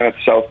 30 minutes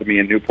south of me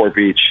in Newport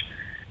Beach.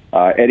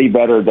 Eddie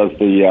Vedder does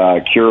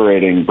the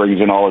curating, brings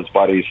in all his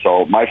buddies.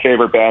 So my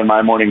favorite band,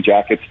 My Morning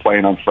Jacket's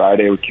playing on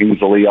Friday with Kings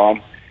of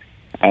Leon.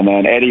 And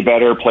then Eddie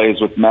Vedder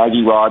plays with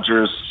Maggie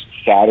Rogers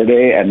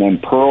Saturday, and then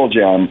Pearl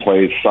Jam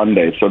plays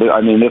Sunday. So,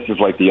 this is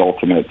like the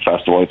ultimate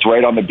festival. It's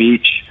right on the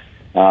beach.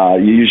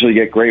 You usually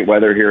get great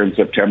weather here in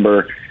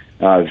September.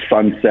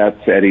 Sun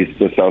sets, Eddie's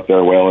just out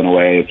there wailing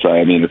away. It's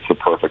the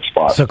perfect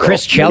spot. So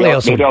Chris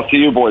Chelios... Maybe I'll see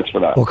you boys for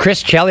that. Well,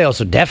 Chris Chelios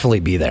will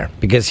definitely be there,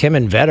 because him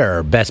and Vedder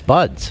are best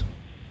buds.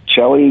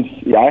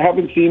 I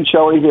haven't seen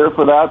Shelly here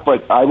for that,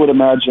 but I would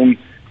imagine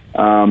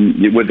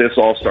with this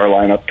all-star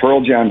lineup,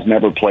 Pearl Jam's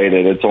never played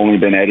it. It's only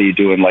been Eddie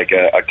doing like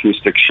a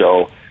acoustic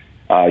show,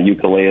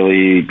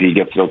 ukulele. He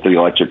gets out the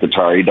electric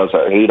guitar. He does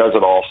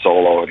it all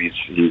solo, and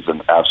he's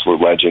an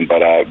absolute legend.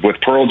 But with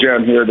Pearl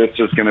Jam here, this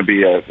is going to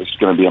be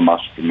a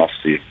must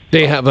see.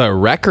 They have a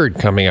record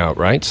coming out,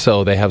 right?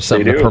 So they have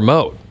something to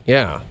promote.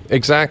 Yeah,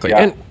 exactly.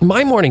 Yeah. And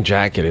My Morning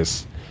Jacket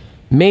is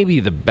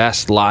maybe the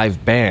best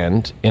live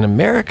band in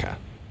America.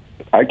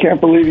 I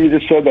can't believe you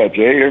just said that,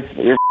 Jay.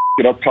 You're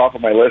up top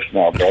of my list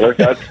now, brother.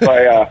 That's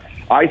why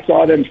I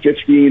saw them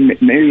 15,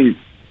 maybe,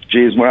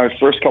 when I was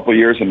first couple of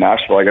years in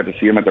Nashville, I got to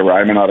see them at the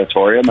Ryman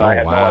Auditorium, and I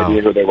had no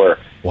idea who they were.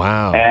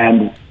 Wow.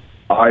 And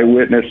I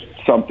witnessed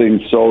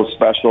something so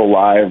special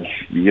live,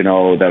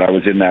 that I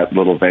was in that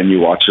little venue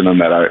watching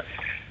them,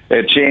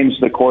 it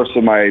changed the course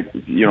of my,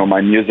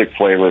 my music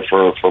flavor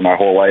for my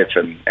whole life.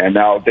 And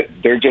now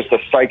they're just a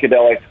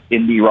psychedelic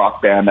indie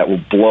rock band that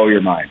will blow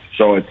your mind.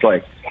 So it's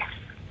like,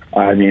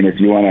 if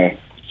you want to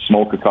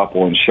smoke a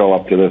couple and show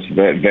up to this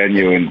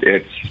venue, and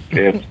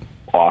it's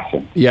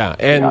awesome. Yeah,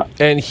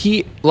 and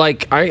he,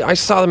 I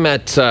saw them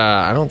at,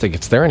 I don't think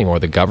it's there anymore,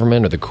 the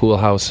Government or the Cool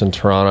House in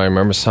Toronto. I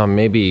remember some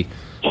maybe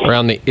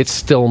around the It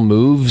Still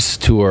Moves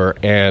tour,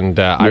 and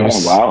I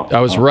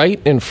was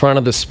right in front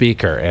of the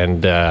speaker,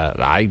 and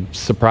I'm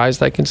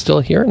surprised I can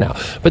still hear it now.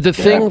 But the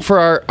thing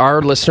for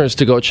our listeners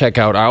to go check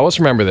out, I always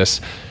remember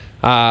this,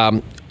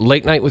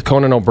 Late Night with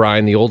Conan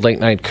O'Brien, the old late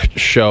night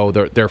show,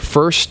 their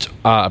first,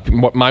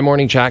 My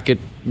Morning Jacket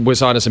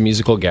was on as a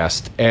musical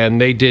guest,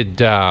 and they did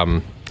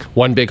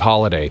One Big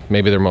Holiday,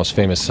 maybe their most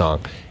famous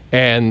song.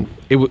 And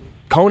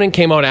Conan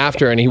came out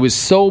after, and he was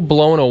so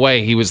blown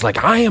away. He was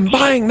like, I am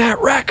buying that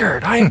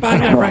record.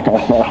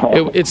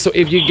 So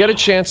if you get a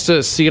chance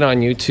to see it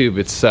on YouTube,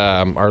 it's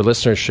our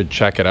listeners should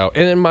check it out.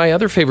 And then my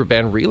other favorite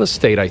band, Real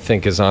Estate, I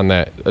think is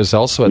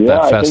also at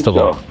that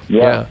festival. Think so.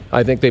 Yeah,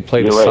 I think they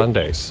play the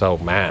Sundays. So,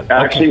 man.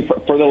 Actually,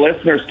 for the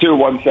listeners, too,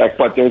 one sec,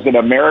 but there's an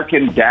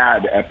American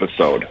Dad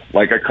episode,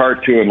 like a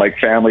cartoon, like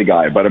Family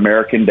Guy, but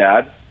American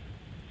Dad.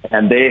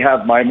 And they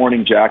have My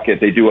Morning Jacket.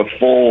 They do a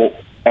full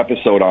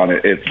episode on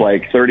it. It's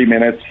like 30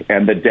 minutes,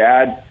 and the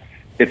dad,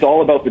 it's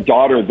all about the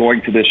daughter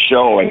going to this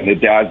show, and the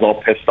dad's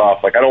all pissed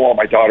off, like, I don't want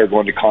my daughter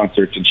going to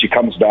concerts. And she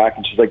comes back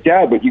and she's like,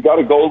 Dad, but you got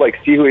to go, like,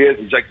 see who he is.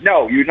 He's like,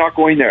 no, you're not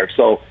going there.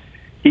 So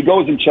he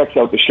goes and checks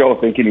out the show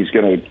thinking he's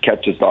going to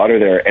catch his daughter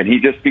there, and he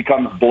just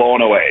becomes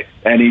blown away.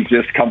 And he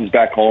just comes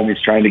back home.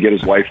 He's trying to get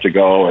his wife to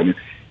go, and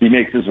he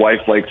makes his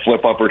wife, like,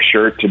 flip up her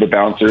shirt to the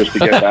bouncers to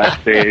get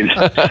backstage.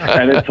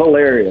 And it's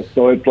hilarious.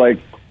 So it's like,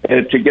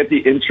 to get the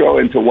intro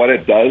into what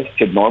it does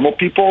to normal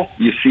people,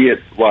 you see it,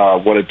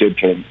 what it did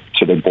to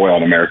the boy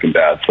on American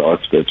Dad. So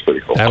it's pretty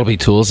cool. That'll be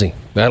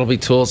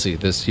toolsy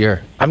this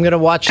year. I'm gonna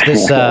watch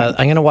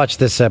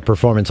this.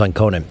 Performance on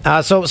Conan.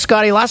 So,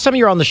 Scotty, last time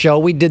you were on the show,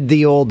 we did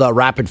the old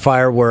rapid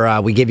fire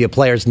where we gave you a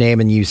player's name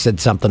and you said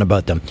something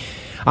about them.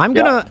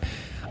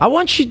 I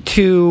want you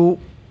to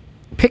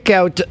pick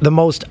out the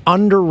most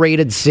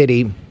underrated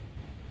city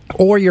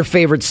or your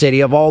favorite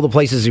city of all the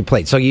places you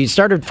played. So you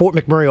started Fort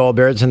McMurray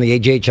Allbirds in the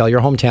AJHL, your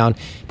hometown.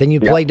 Then you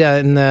played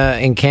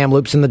in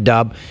Kamloops in the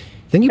Dub.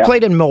 Then you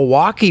played in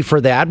Milwaukee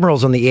for the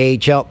Admirals in the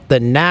AHL.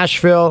 Then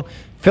Nashville,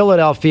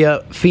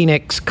 Philadelphia,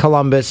 Phoenix,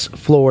 Columbus,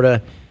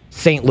 Florida,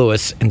 St.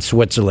 Louis, and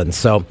Switzerland.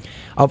 So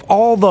of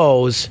all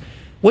those,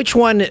 which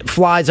one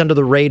flies under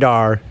the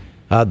radar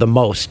the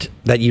most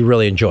that you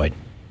really enjoyed?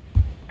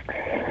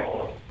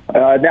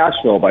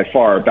 Nashville, by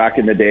far. Back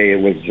in the day,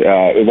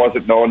 it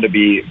wasn't known to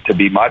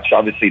be much.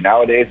 Obviously,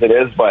 nowadays it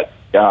is, but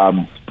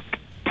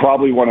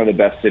probably one of the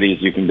best cities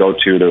you can go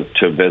to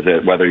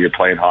visit, whether you're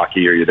playing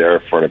hockey or you're there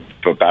for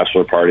a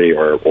bachelor party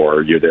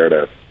or you're there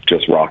to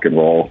just rock and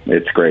roll.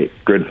 It's great.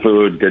 Good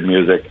food, good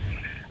music.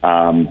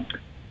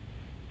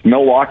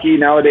 Milwaukee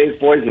nowadays,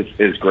 boys,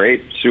 is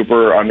great.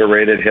 Super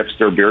underrated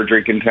hipster beer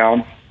drinking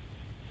town.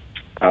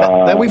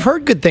 We've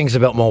heard good things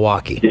about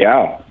Milwaukee.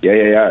 Yeah.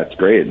 It's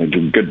great. There's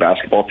a good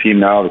basketball team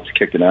now that's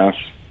kicking ass.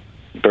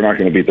 They're not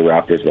going to beat the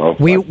Raptors, though.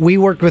 We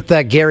worked with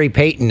Gary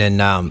Payton,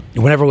 and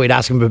whenever we'd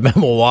ask him about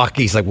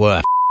Milwaukee, he's like, well,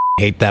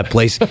 I hate that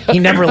place. He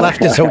never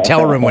left his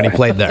hotel room when he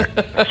played there.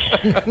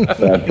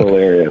 That's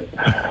hilarious.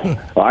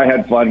 I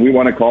had fun. We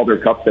won a Calder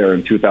Cup there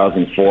in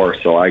 2004,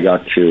 so I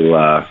got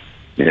to...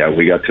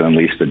 we got to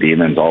unleash the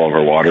demons all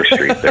over Water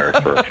Street there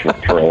for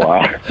a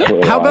while.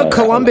 How about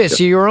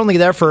Columbus? You were only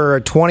there for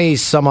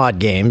 20-some-odd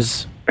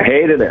games. I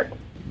hated it.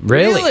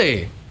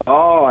 Really?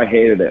 Oh, I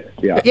hated it.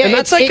 Yeah. And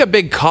that's like a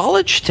big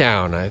college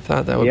town. I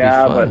thought that would be fun.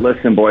 Yeah, but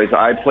listen, boys,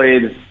 I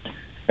played...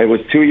 It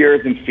was 2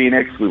 years in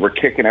Phoenix. We were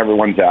kicking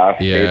everyone's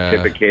ass. Yeah. Dave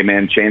Tippett came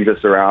in, changed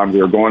us around.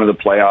 We were going to the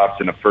playoffs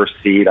in a first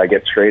seed. I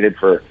get traded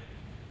for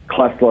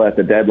Klesla at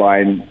the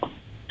deadline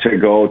to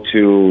go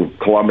to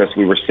Columbus.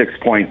 We were 6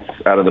 points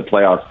out of the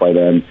playoffs by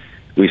then.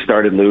 We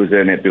started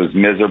losing. It was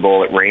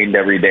miserable. It rained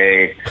every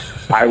day.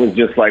 I was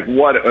just like,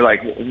 what?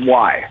 Like,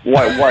 why?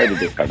 Why did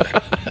this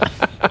happen?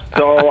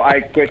 So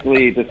I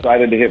quickly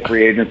decided to hit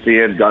free agency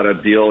and got a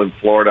deal in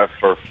Florida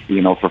for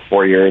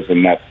 4 years,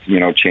 and that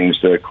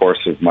changed the course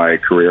of my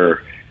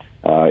career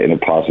in a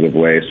positive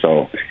way.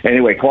 So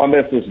anyway,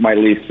 Columbus is my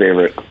least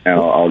favorite, and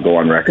I'll go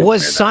on record.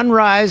 Was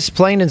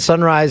playing in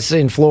Sunrise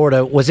in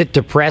Florida, was it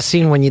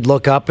depressing when you'd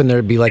look up and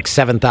there'd be like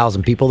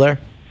 7,000 people there?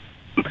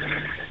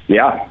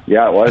 Yeah,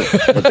 it was.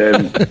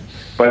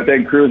 But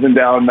then cruising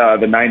down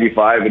the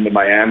 95 into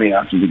Miami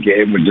after the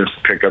game would just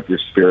pick up your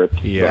spirits.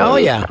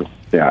 Yeah. So,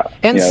 Yeah.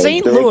 And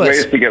St. There Louis.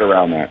 ways to get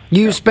around that.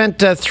 You spent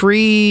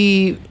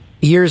 3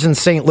 years in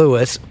St.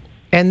 Louis,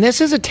 and this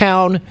is a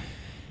town.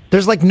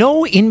 There's like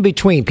no in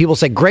between. People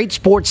say great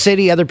sports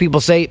city. Other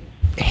people say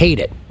hate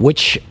it.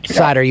 Which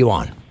side are you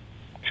on?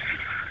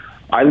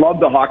 I love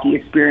the hockey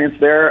experience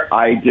there.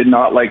 I did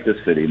not like the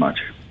city much.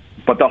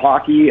 But the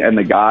hockey and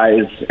the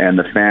guys and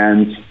the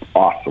fans,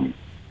 awesome.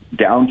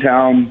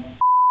 Downtown,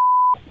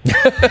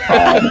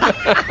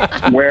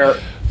 where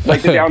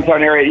like the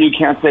downtown area, you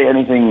can't say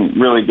anything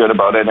really good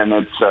about it, and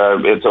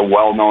it's a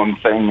well-known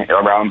thing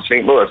around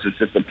St. Louis. It's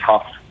just a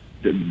tough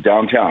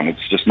downtown.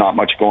 It's just not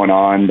much going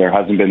on. There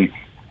hasn't been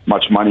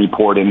much money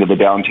poured into the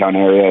downtown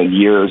area in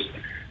years.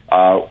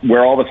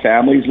 Where all the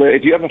families live.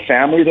 If you have a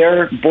family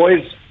there,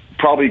 boys,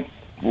 probably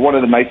one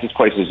of the nicest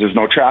places. There's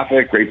no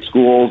traffic, great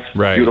schools,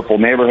 beautiful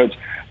neighborhoods.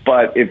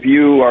 But if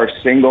you are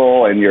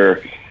single and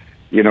you're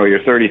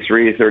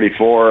 33,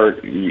 34,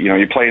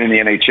 you're playing in the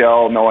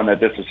NHL knowing that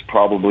this is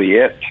probably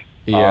it.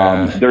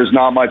 Yeah. There's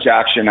not much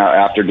action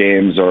after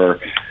games or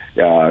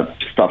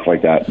stuff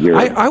like that.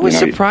 I was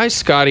surprised,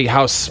 Scotty,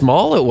 how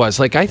small it was.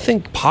 Like, I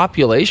think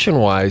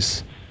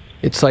population-wise,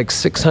 it's like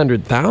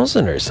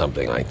 600,000 or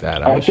something like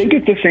that. I think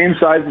it's the same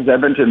size as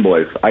Edmonton,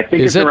 boys. I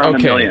think it's around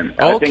 $1 million.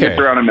 I think it's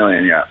around $1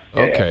 million, yeah.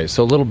 Okay,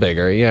 so a little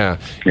bigger, yeah.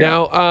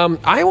 Now,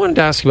 I wanted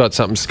to ask you about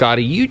something,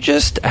 Scotty. You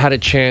just had a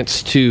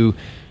chance to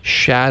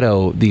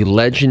shadow the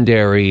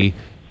legendary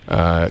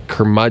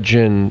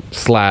curmudgeon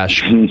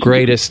 /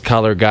 greatest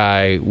color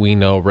guy we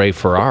know, Ray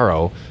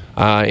Ferraro,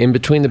 in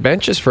between the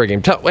benches for a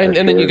game. And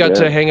then you got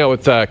to hang out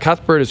with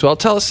Cuthbert as well.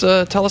 Tell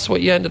us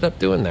what you ended up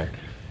doing there.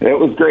 It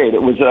was great.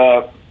 It was,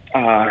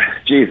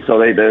 so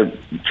the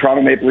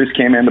Toronto Maple Leafs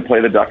came in to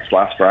play the Ducks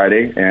last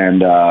Friday,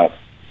 and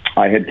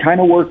I had kind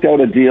of worked out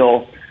a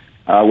deal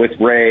with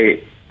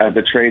Ray at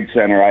the Trade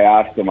Center. I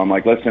asked him, I'm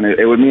like, listen,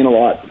 it would mean a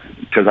lot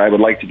because I would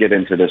like to get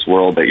into this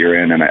world that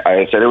you're in. And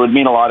I said, it would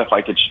mean a lot if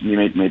I could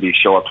maybe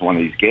show up to one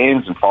of these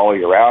games and follow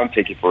you around,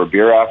 take you for a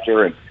beer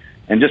after,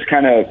 and just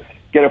kind of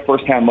get a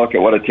first-hand look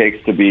at what it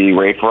takes to be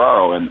Ray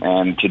Ferraro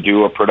and to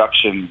do a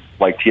production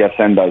like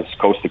TSN does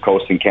coast to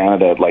coast in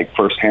Canada, like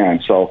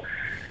firsthand. So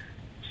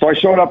I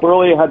showed up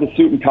early, had the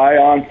suit and tie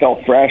on,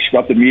 felt fresh,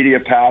 got the media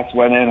pass,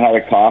 went in, had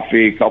a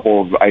coffee, a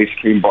couple of ice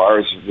cream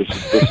bars.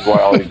 This is why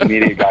all these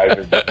media guys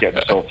are just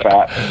getting so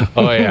fat.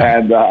 Oh,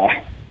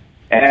 yeah.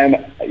 And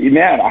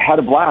man, I had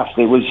a blast.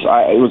 It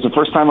was the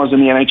first time I was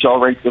in the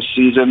NHL rink this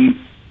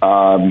season.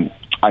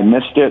 I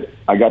missed it.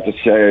 I got to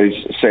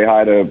say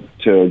hi to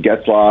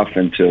Getzlaf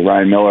and to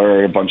Ryan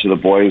Miller, a bunch of the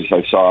boys.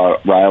 I saw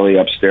Riley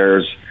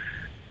upstairs.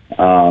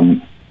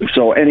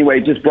 So anyway,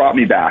 it just brought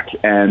me back.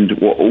 And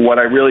what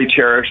I really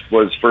cherished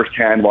was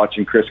firsthand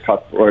watching Chris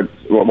Cuthbert,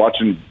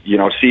 watching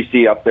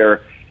CC up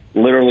there,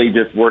 literally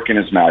just working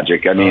his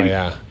magic. I mean,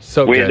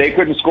 they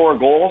couldn't score a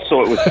goal,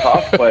 so it was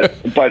tough.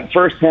 but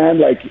firsthand,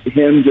 like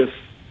him just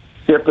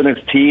sipping his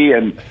tea,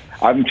 and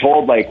I'm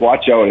told, like,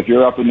 watch out if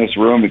you're up in this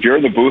room, if you're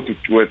in the booth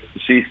with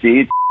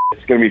CC.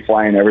 It's going to be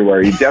flying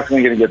everywhere. You're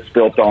definitely going to get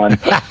spilt on.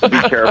 So be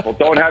careful.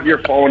 Don't have your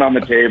phone on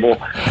the table.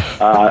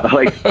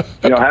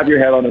 Have your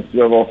head on a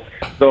swivel.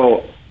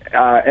 So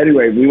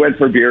anyway, we went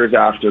for beers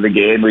after the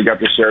game. We got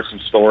to share some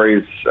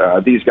stories.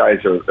 These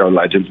guys are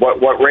legends.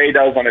 What Ray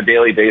does on a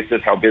daily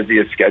basis, how busy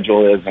his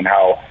schedule is, and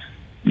how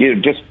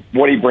just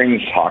what he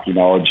brings hockey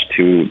knowledge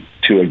to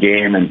a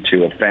game and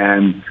to a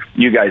fan.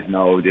 You guys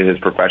know his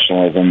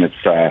professionalism. It's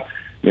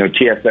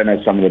TSN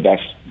has some of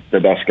the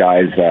best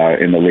guys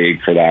in the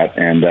league for that,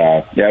 and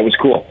it was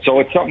cool. So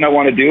it's something I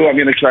want to do. I'm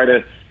going to try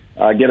to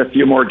get a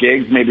few more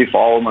gigs, maybe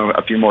follow them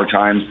a few more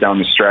times down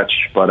the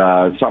stretch. But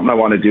something I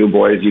want to do,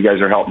 boys. You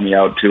guys are helping me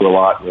out too a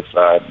lot with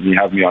you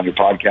having me on your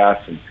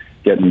podcast and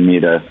getting me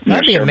to.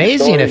 That'd be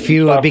amazing if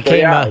you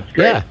became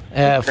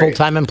a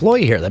full-time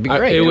employee here. That'd be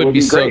great. It would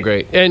be so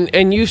great.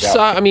 And you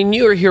saw. I mean,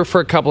 you were here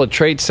for a couple of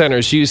trade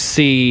centers. You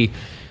see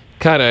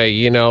kind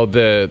of,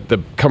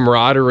 the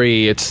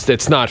camaraderie.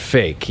 It's not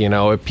fake.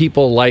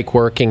 People like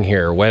working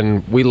here.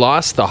 When we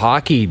lost the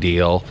hockey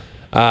deal,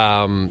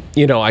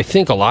 I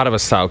think a lot of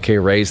us thought, okay,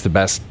 Ray's the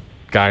best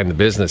guy in the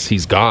business.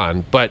 He's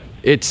gone. But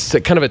it's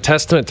kind of a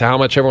testament to how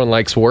much everyone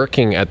likes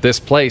working at this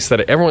place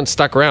that everyone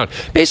stuck around.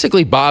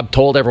 Basically, Bob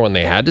told everyone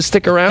they had to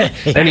stick around,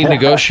 and he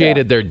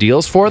negotiated their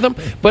deals for them.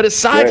 But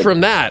aside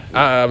from that,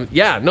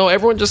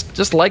 everyone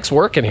just likes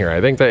working here. I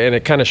think that, and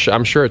it kind of,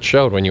 I'm sure it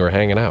showed when you were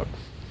hanging out.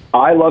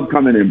 I love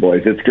coming in,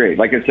 boys. It's great.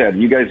 Like I said,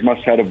 you guys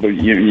must have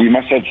you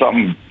must have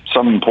something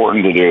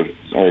important to do,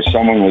 or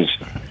someone was.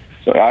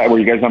 Were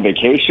you guys on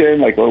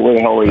vacation? Like, where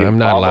the hell were you? I'm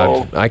not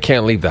allowed. I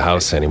can't leave the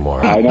house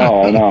anymore. I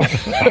know.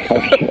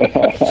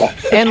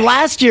 And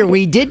last year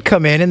we did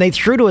come in, and they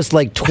threw to us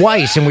like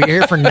twice, and we were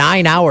here for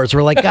 9 hours.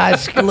 We're like,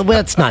 guys,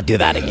 let's not do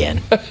that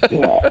again.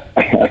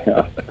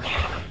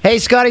 Hey,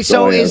 Scotty.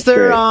 So, is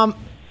there?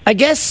 I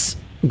guess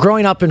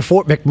growing up in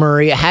Fort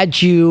McMurray,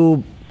 had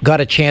you got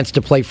a chance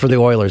to play for the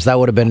Oilers, that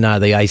would have been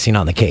the icing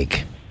on the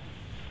cake.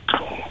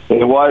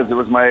 It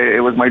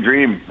was my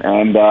dream,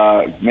 and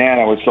man,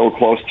 I was so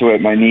close to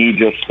it. My knee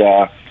just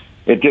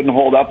it didn't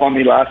hold up on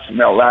me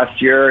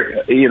last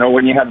year.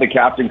 When you had the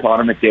captain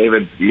Connor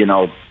McDavid,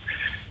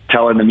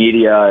 telling the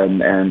media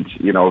and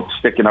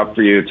sticking up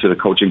for you to the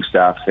coaching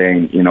staff,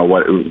 saying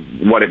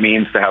what it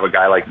means to have a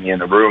guy like me in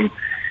the room.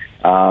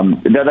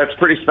 That's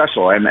pretty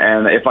special.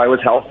 And if I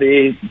was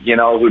healthy,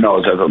 who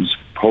knows? I was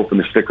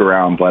hoping to stick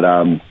around, but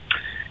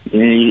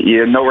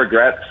no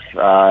regrets.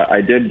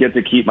 I did get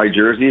to keep my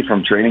jersey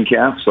from training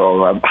camp,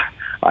 so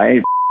I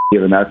ain't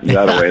giving that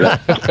away.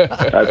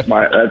 That's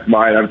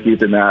mine. I'm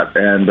keeping that.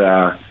 And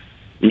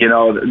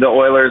the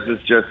Oilers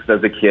is just,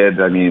 as a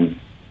kid, I mean,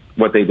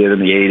 what they did in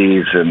the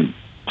 '80s and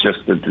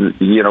just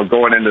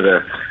going into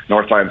the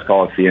North Lions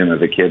Coliseum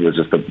as a kid was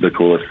just the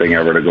coolest thing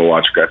ever, to go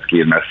watch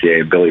Gretzky and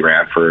Messier and Billy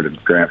Ranford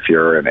and Grant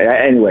Fuhrer. And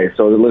anyway,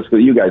 so the list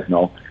you guys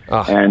know.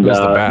 And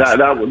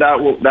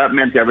that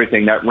meant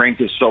everything. That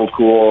rink is so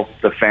cool.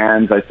 The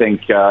fans, I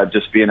think,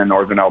 just being a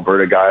Northern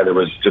Alberta guy, there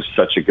was just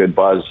such a good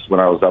buzz when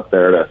I was up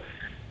there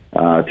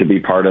to be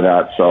part of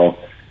that. So,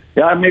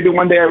 yeah, maybe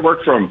one day I'd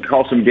work for him,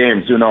 call some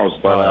games. Who knows?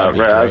 But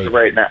as of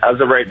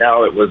right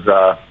now, it was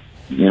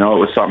it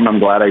was something I'm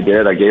glad I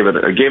did. I gave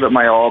it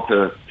my all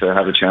to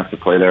have a chance to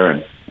play there,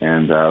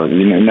 and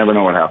you never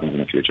know what happens in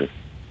the future.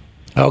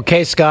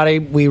 Okay, Scotty,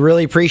 we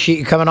really appreciate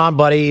you coming on,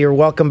 buddy. You're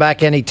welcome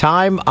back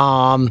anytime.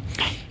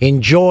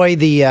 Enjoy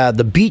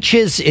the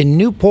beaches in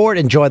Newport.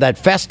 Enjoy that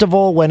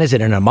festival. When is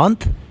it? In a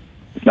month?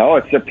 No,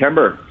 it's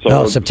September.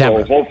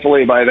 September. So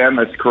hopefully by then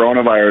this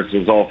coronavirus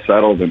is all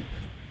settled and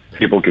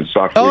people can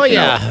stop. Oh,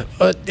 yeah.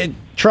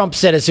 Trump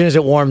said as soon as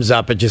it warms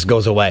up, it just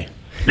goes away.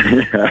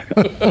 Yeah.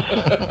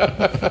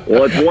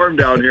 Well, it's warm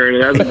down here and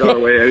it hasn't gone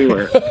away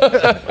anywhere.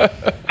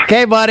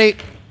 Okay, buddy.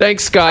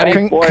 Thanks,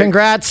 Scotty.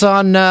 Congrats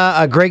on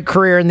a great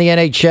career in the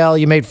NHL.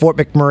 You made Fort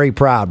McMurray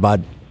proud,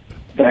 bud.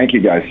 Thank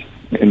you, guys.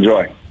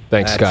 Enjoy.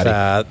 Thanks,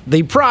 Scotty.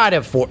 The pride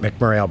of Fort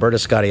McMurray, Alberta,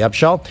 Scottie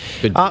Upshall.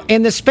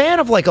 In the span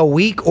of like a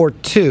week or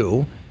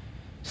two,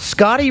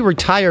 Scotty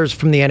retires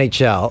from the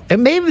NHL,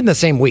 and maybe in the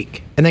same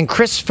week. And then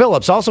Chris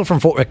Phillips, also from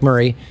Fort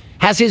McMurray,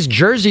 has his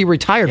jersey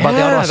retired by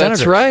the Ottawa Senators.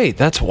 That's right.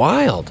 That's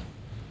wild.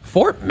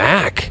 Fort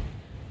Mac.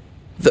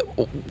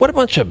 What a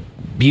bunch of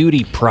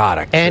beauty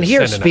products. And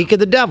here, speak of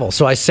the devil.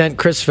 So I sent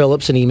Chris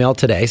Phillips an email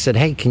today. Said,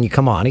 hey, can you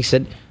come on? He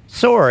said,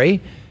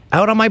 sorry,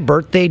 out on my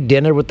birthday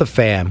dinner with the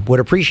fam. Would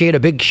appreciate a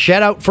big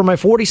shout out for my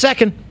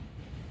 42nd.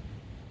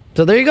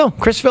 So there you go.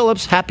 Chris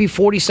Phillips, happy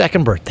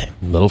 42nd birthday.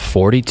 Little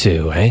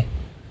 42, eh?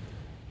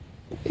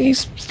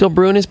 He's still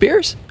brewing his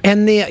beers.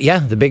 And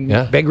the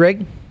big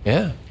rig.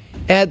 Yeah.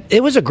 And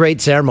it was a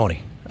great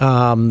ceremony.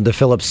 The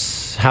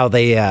Phillips, how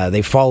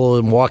they follow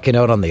him walking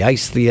out on the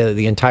ice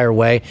the entire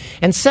way.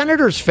 And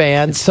Senators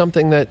fans... It's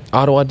something that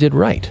Ottawa did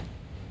right.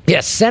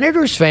 Yes,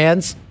 Senators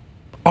fans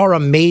are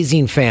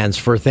amazing fans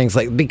for things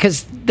like...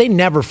 Because they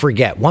never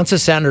forget. Once a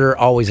Senator,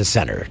 always a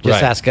Senator.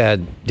 Just ask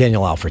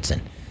Daniel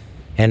Alfredson.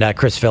 And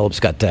Chris Phillips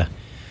got to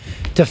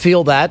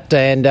feel that,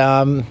 and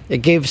it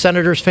gave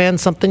Senators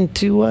fans something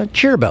to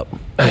cheer about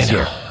this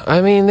year. I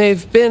mean,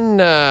 they've been...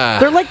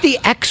 They're like the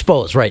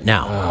Expos right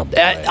now.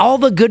 All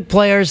the good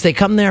players, they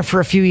come there for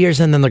a few years,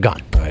 and then they're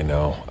gone. I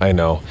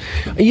know.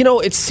 You know,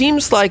 it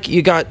seems like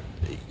you got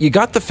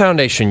the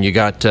foundation. You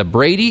got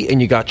Brady, and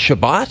you got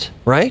Shabbat,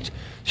 right?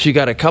 So you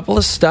got a couple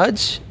of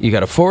studs. You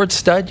got a forward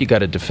stud. You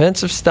got a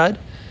defensive stud.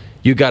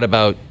 You got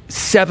about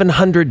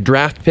 700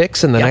 draft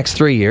picks in the next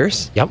 3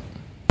 years. Yep.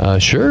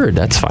 Sure,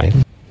 that's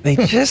fine. They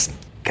just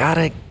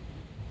gotta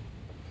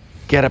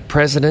get a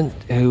president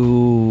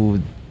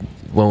who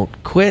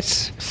won't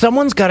quit.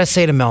 Someone's got to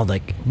say to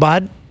Melnick,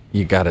 bud,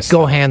 you gotta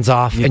go hands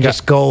off and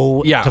just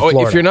go to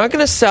Florida. If you're not going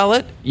to sell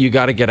it, you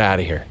got to get out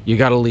of here. You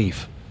got to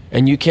leave.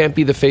 And you can't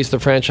be the face of the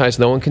franchise.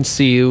 No one can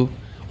see you.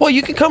 Well,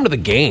 you can come to the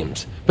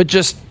games, but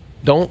just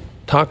don't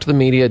talk to the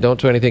media. Don't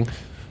do anything.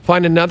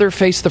 Find another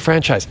face of the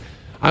franchise.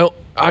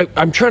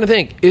 I'm trying to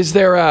think. Is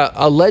there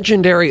a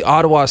legendary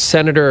Ottawa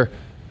Senator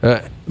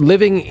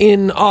living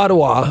in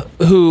Ottawa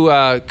who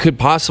could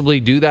possibly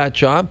do that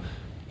job?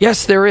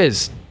 Yes, there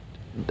is.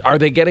 Are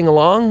they getting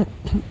along?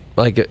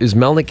 Like, is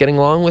Melnick getting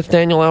along with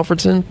Daniel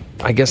Alfredson?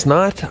 I guess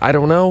not. I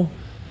don't know.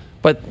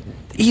 But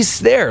he's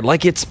there.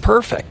 Like, it's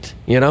perfect,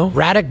 you know?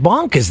 Radek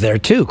Bonk is there,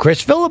 too.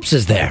 Chris Phillips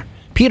is there.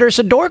 Peter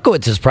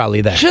Sidorkowicz is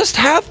probably there. Just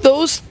have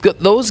those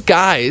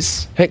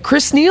guys. Hey,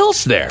 Chris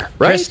Neal's there,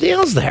 right? Chris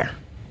Neal's there.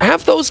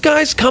 Have those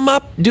guys come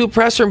up, do a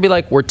presser, and be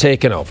like, we're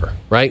taking over,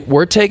 right?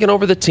 We're taking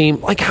over the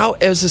team. Like, how,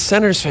 as a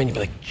Senators fan, you'd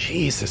be like,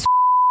 Jesus,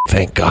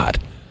 thank God.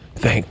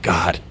 Thank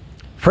God.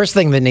 First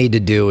thing they need to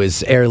do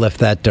is airlift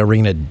that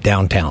arena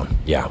downtown.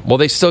 Yeah. Well,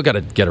 they still got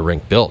to get a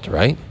rink built,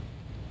 right?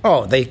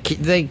 Oh, they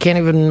can't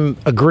even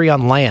agree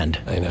on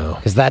land. I know.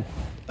 Because that,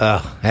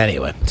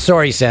 anyway.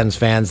 Sorry, Sens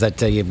fans,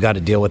 that you've got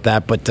to deal with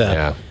that. But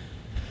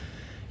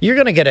you're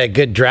going to get a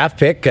good draft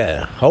pick,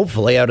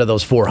 hopefully, out of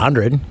those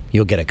 400.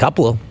 You'll get a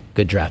couple of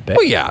good draft picks.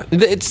 Well, yeah.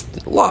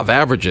 It's law of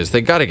averages.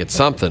 They got to get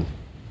something.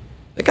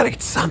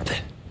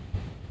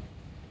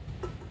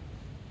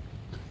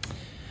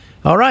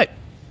 All right.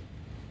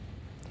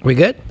 We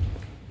good?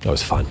 That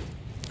was fun.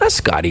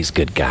 Scottie's a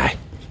good guy.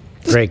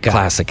 Great guy.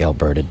 Classic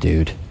Alberta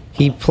dude.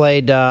 He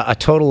played a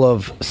total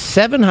of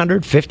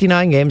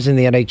 759 games in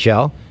the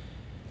NHL.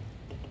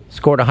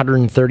 Scored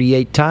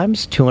 138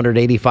 times,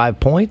 285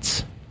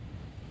 points.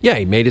 Yeah,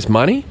 he made his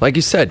money. Like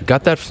you said,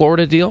 got that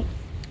Florida deal.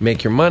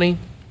 Make your money.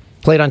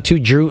 Played on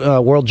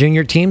 2 World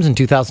Junior teams in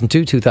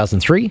 2002,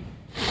 2003.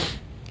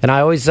 And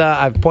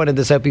I've pointed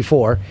this out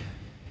before.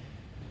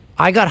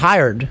 I got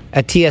hired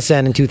at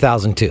TSN in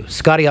 2002.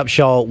 Scottie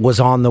Upshall was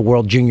on the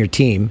World Junior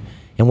team.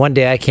 And one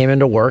day I came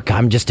into work.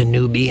 I'm just a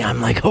newbie.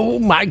 I'm like,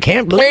 I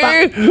can't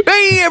believe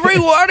Hey,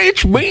 everyone,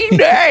 it's me,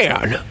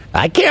 Dan.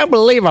 I can't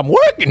believe I'm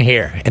working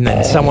here. And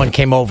then someone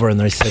came over and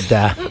they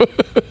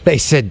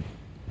said,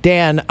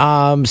 Dan,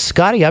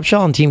 Scottie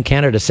Upshall and Team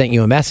Canada sent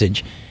you a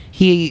message.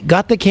 He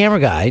got the camera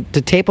guy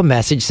to tape a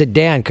message, said,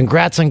 Dan,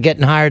 congrats on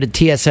getting hired at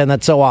TSN.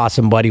 That's so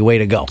awesome, buddy. Way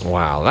to go.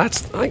 Wow,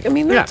 that's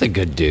a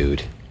good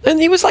dude. And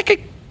he was like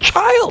a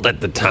child at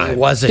the time. He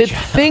was a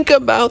child. Think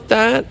about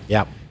that.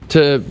 Yep.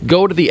 To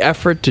go to the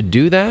effort to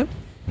do that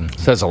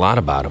says a lot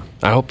about him.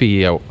 I hope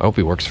he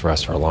works for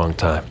us for a long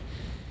time.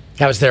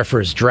 I was there for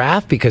his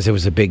draft because it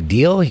was a big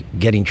deal.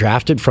 Getting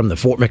drafted from the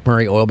Fort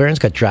McMurray Oil Barons,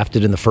 got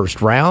drafted in the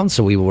first round,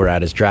 so we were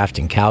at his draft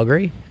in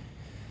Calgary.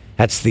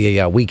 That's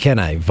the weekend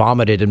I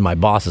vomited in my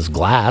boss's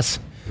glass.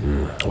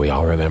 We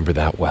all remember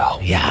that well.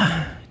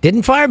 Yeah.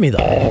 Didn't fire me,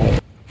 though.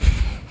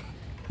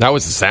 That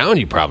was the sound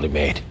you probably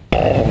made.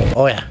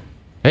 Oh, yeah.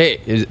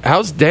 Hey,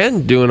 how's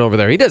Dan doing over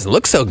there? He doesn't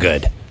look so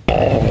good.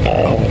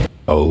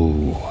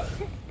 Oh.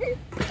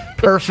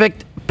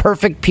 Perfect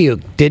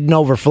puke. Didn't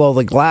overflow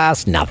the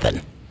glass,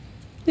 nothing.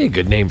 Yeah,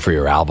 good name for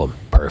your album.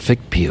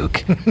 Perfect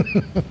Puke.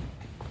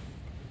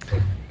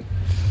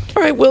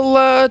 All right,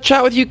 we'll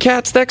chat with you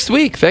cats next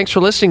week. Thanks for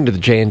listening to the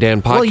Jay and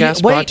Dan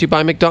podcast, brought to you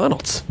by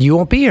McDonald's. You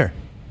won't be here.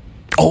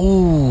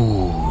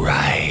 Oh,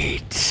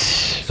 right.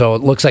 So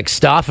it looks like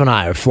Stoff and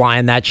I are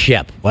flying that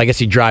ship. Well, I guess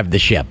you drive the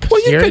ship.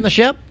 Well, Steering the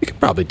ship? You could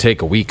probably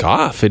take a week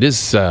off. It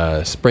is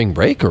spring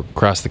break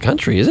across the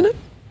country, isn't it?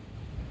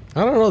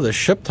 I don't know. The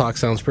ship talk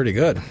sounds pretty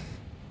good.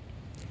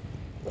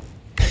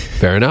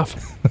 Fair enough.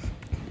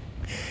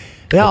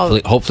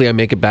 Hopefully I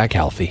make it back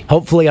healthy.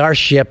 Hopefully our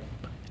ship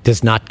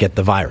does not get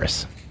the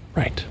virus.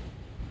 Right.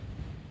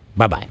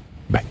 Bye-bye.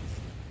 Bye.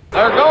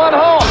 They're going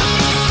home.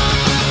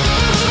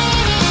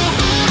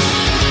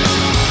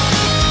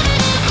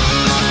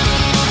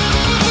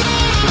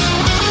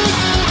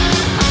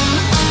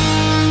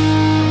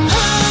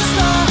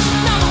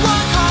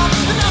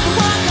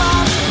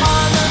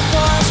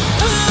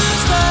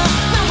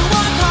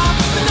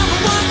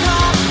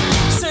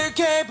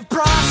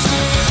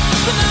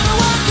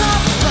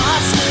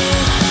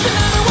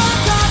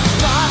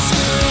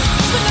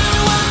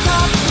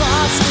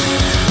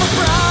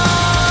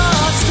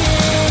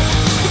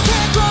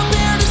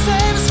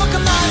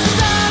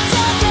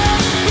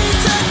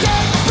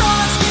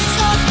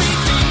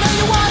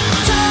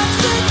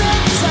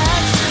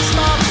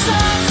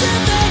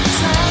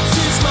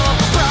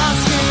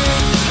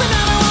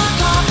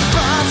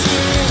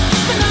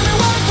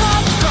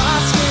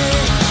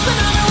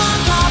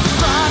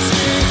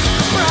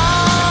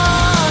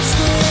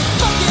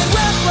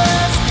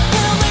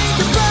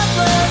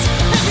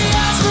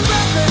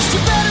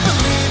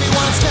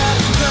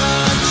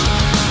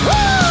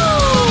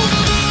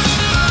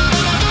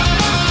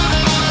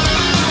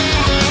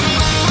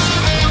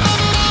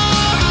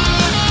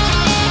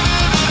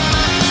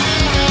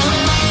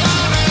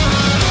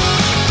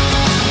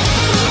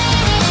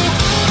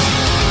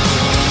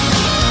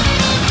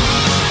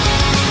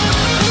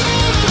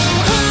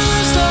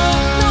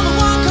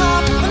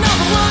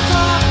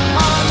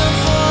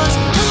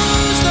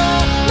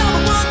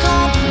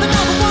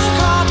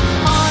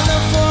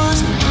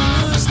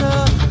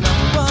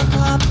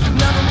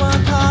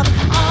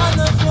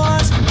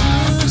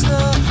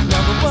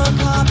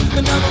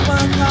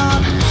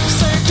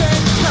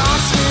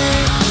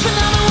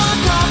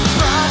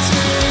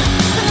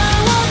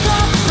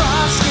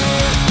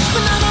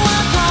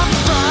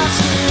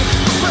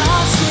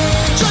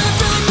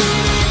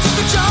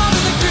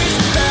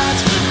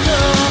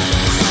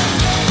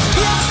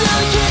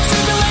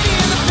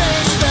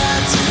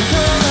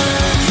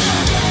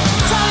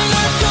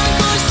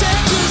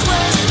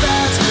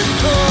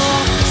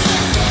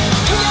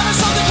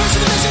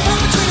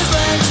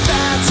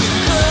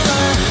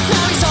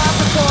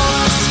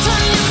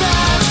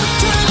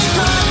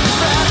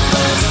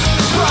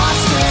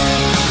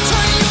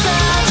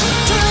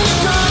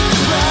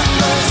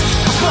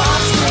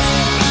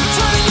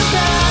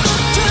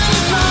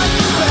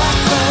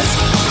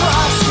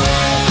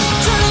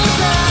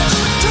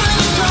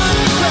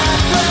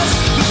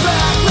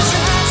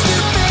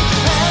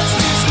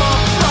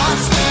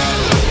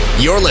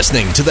 You're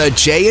listening to the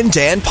Jay and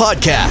Dan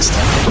podcast.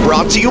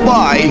 Brought to you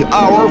by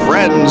our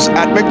friends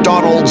at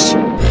McDonald's.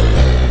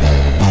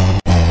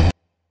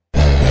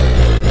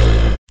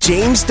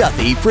 James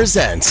Duthie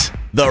presents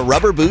the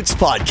Rubber Boots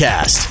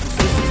Podcast.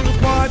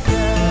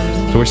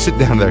 So we're sitting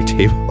down at our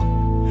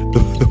table.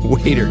 The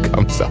waiter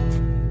comes up,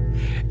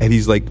 and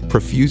he's like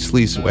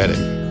profusely sweating.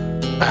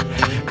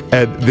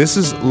 And this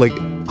is like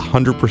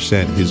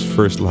 100% his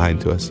first line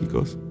to us. He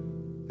goes,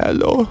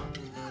 "Hello,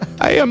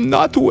 I am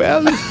not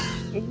well.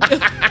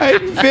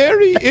 I'm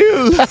very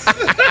ill."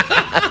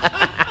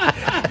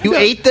 You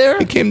ate there?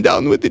 I came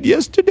down with it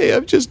yesterday.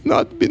 I've just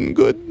not been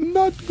good.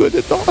 Not good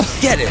at all.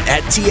 Get it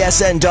at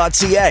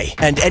tsn.ca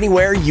and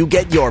anywhere you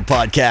get your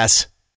podcasts.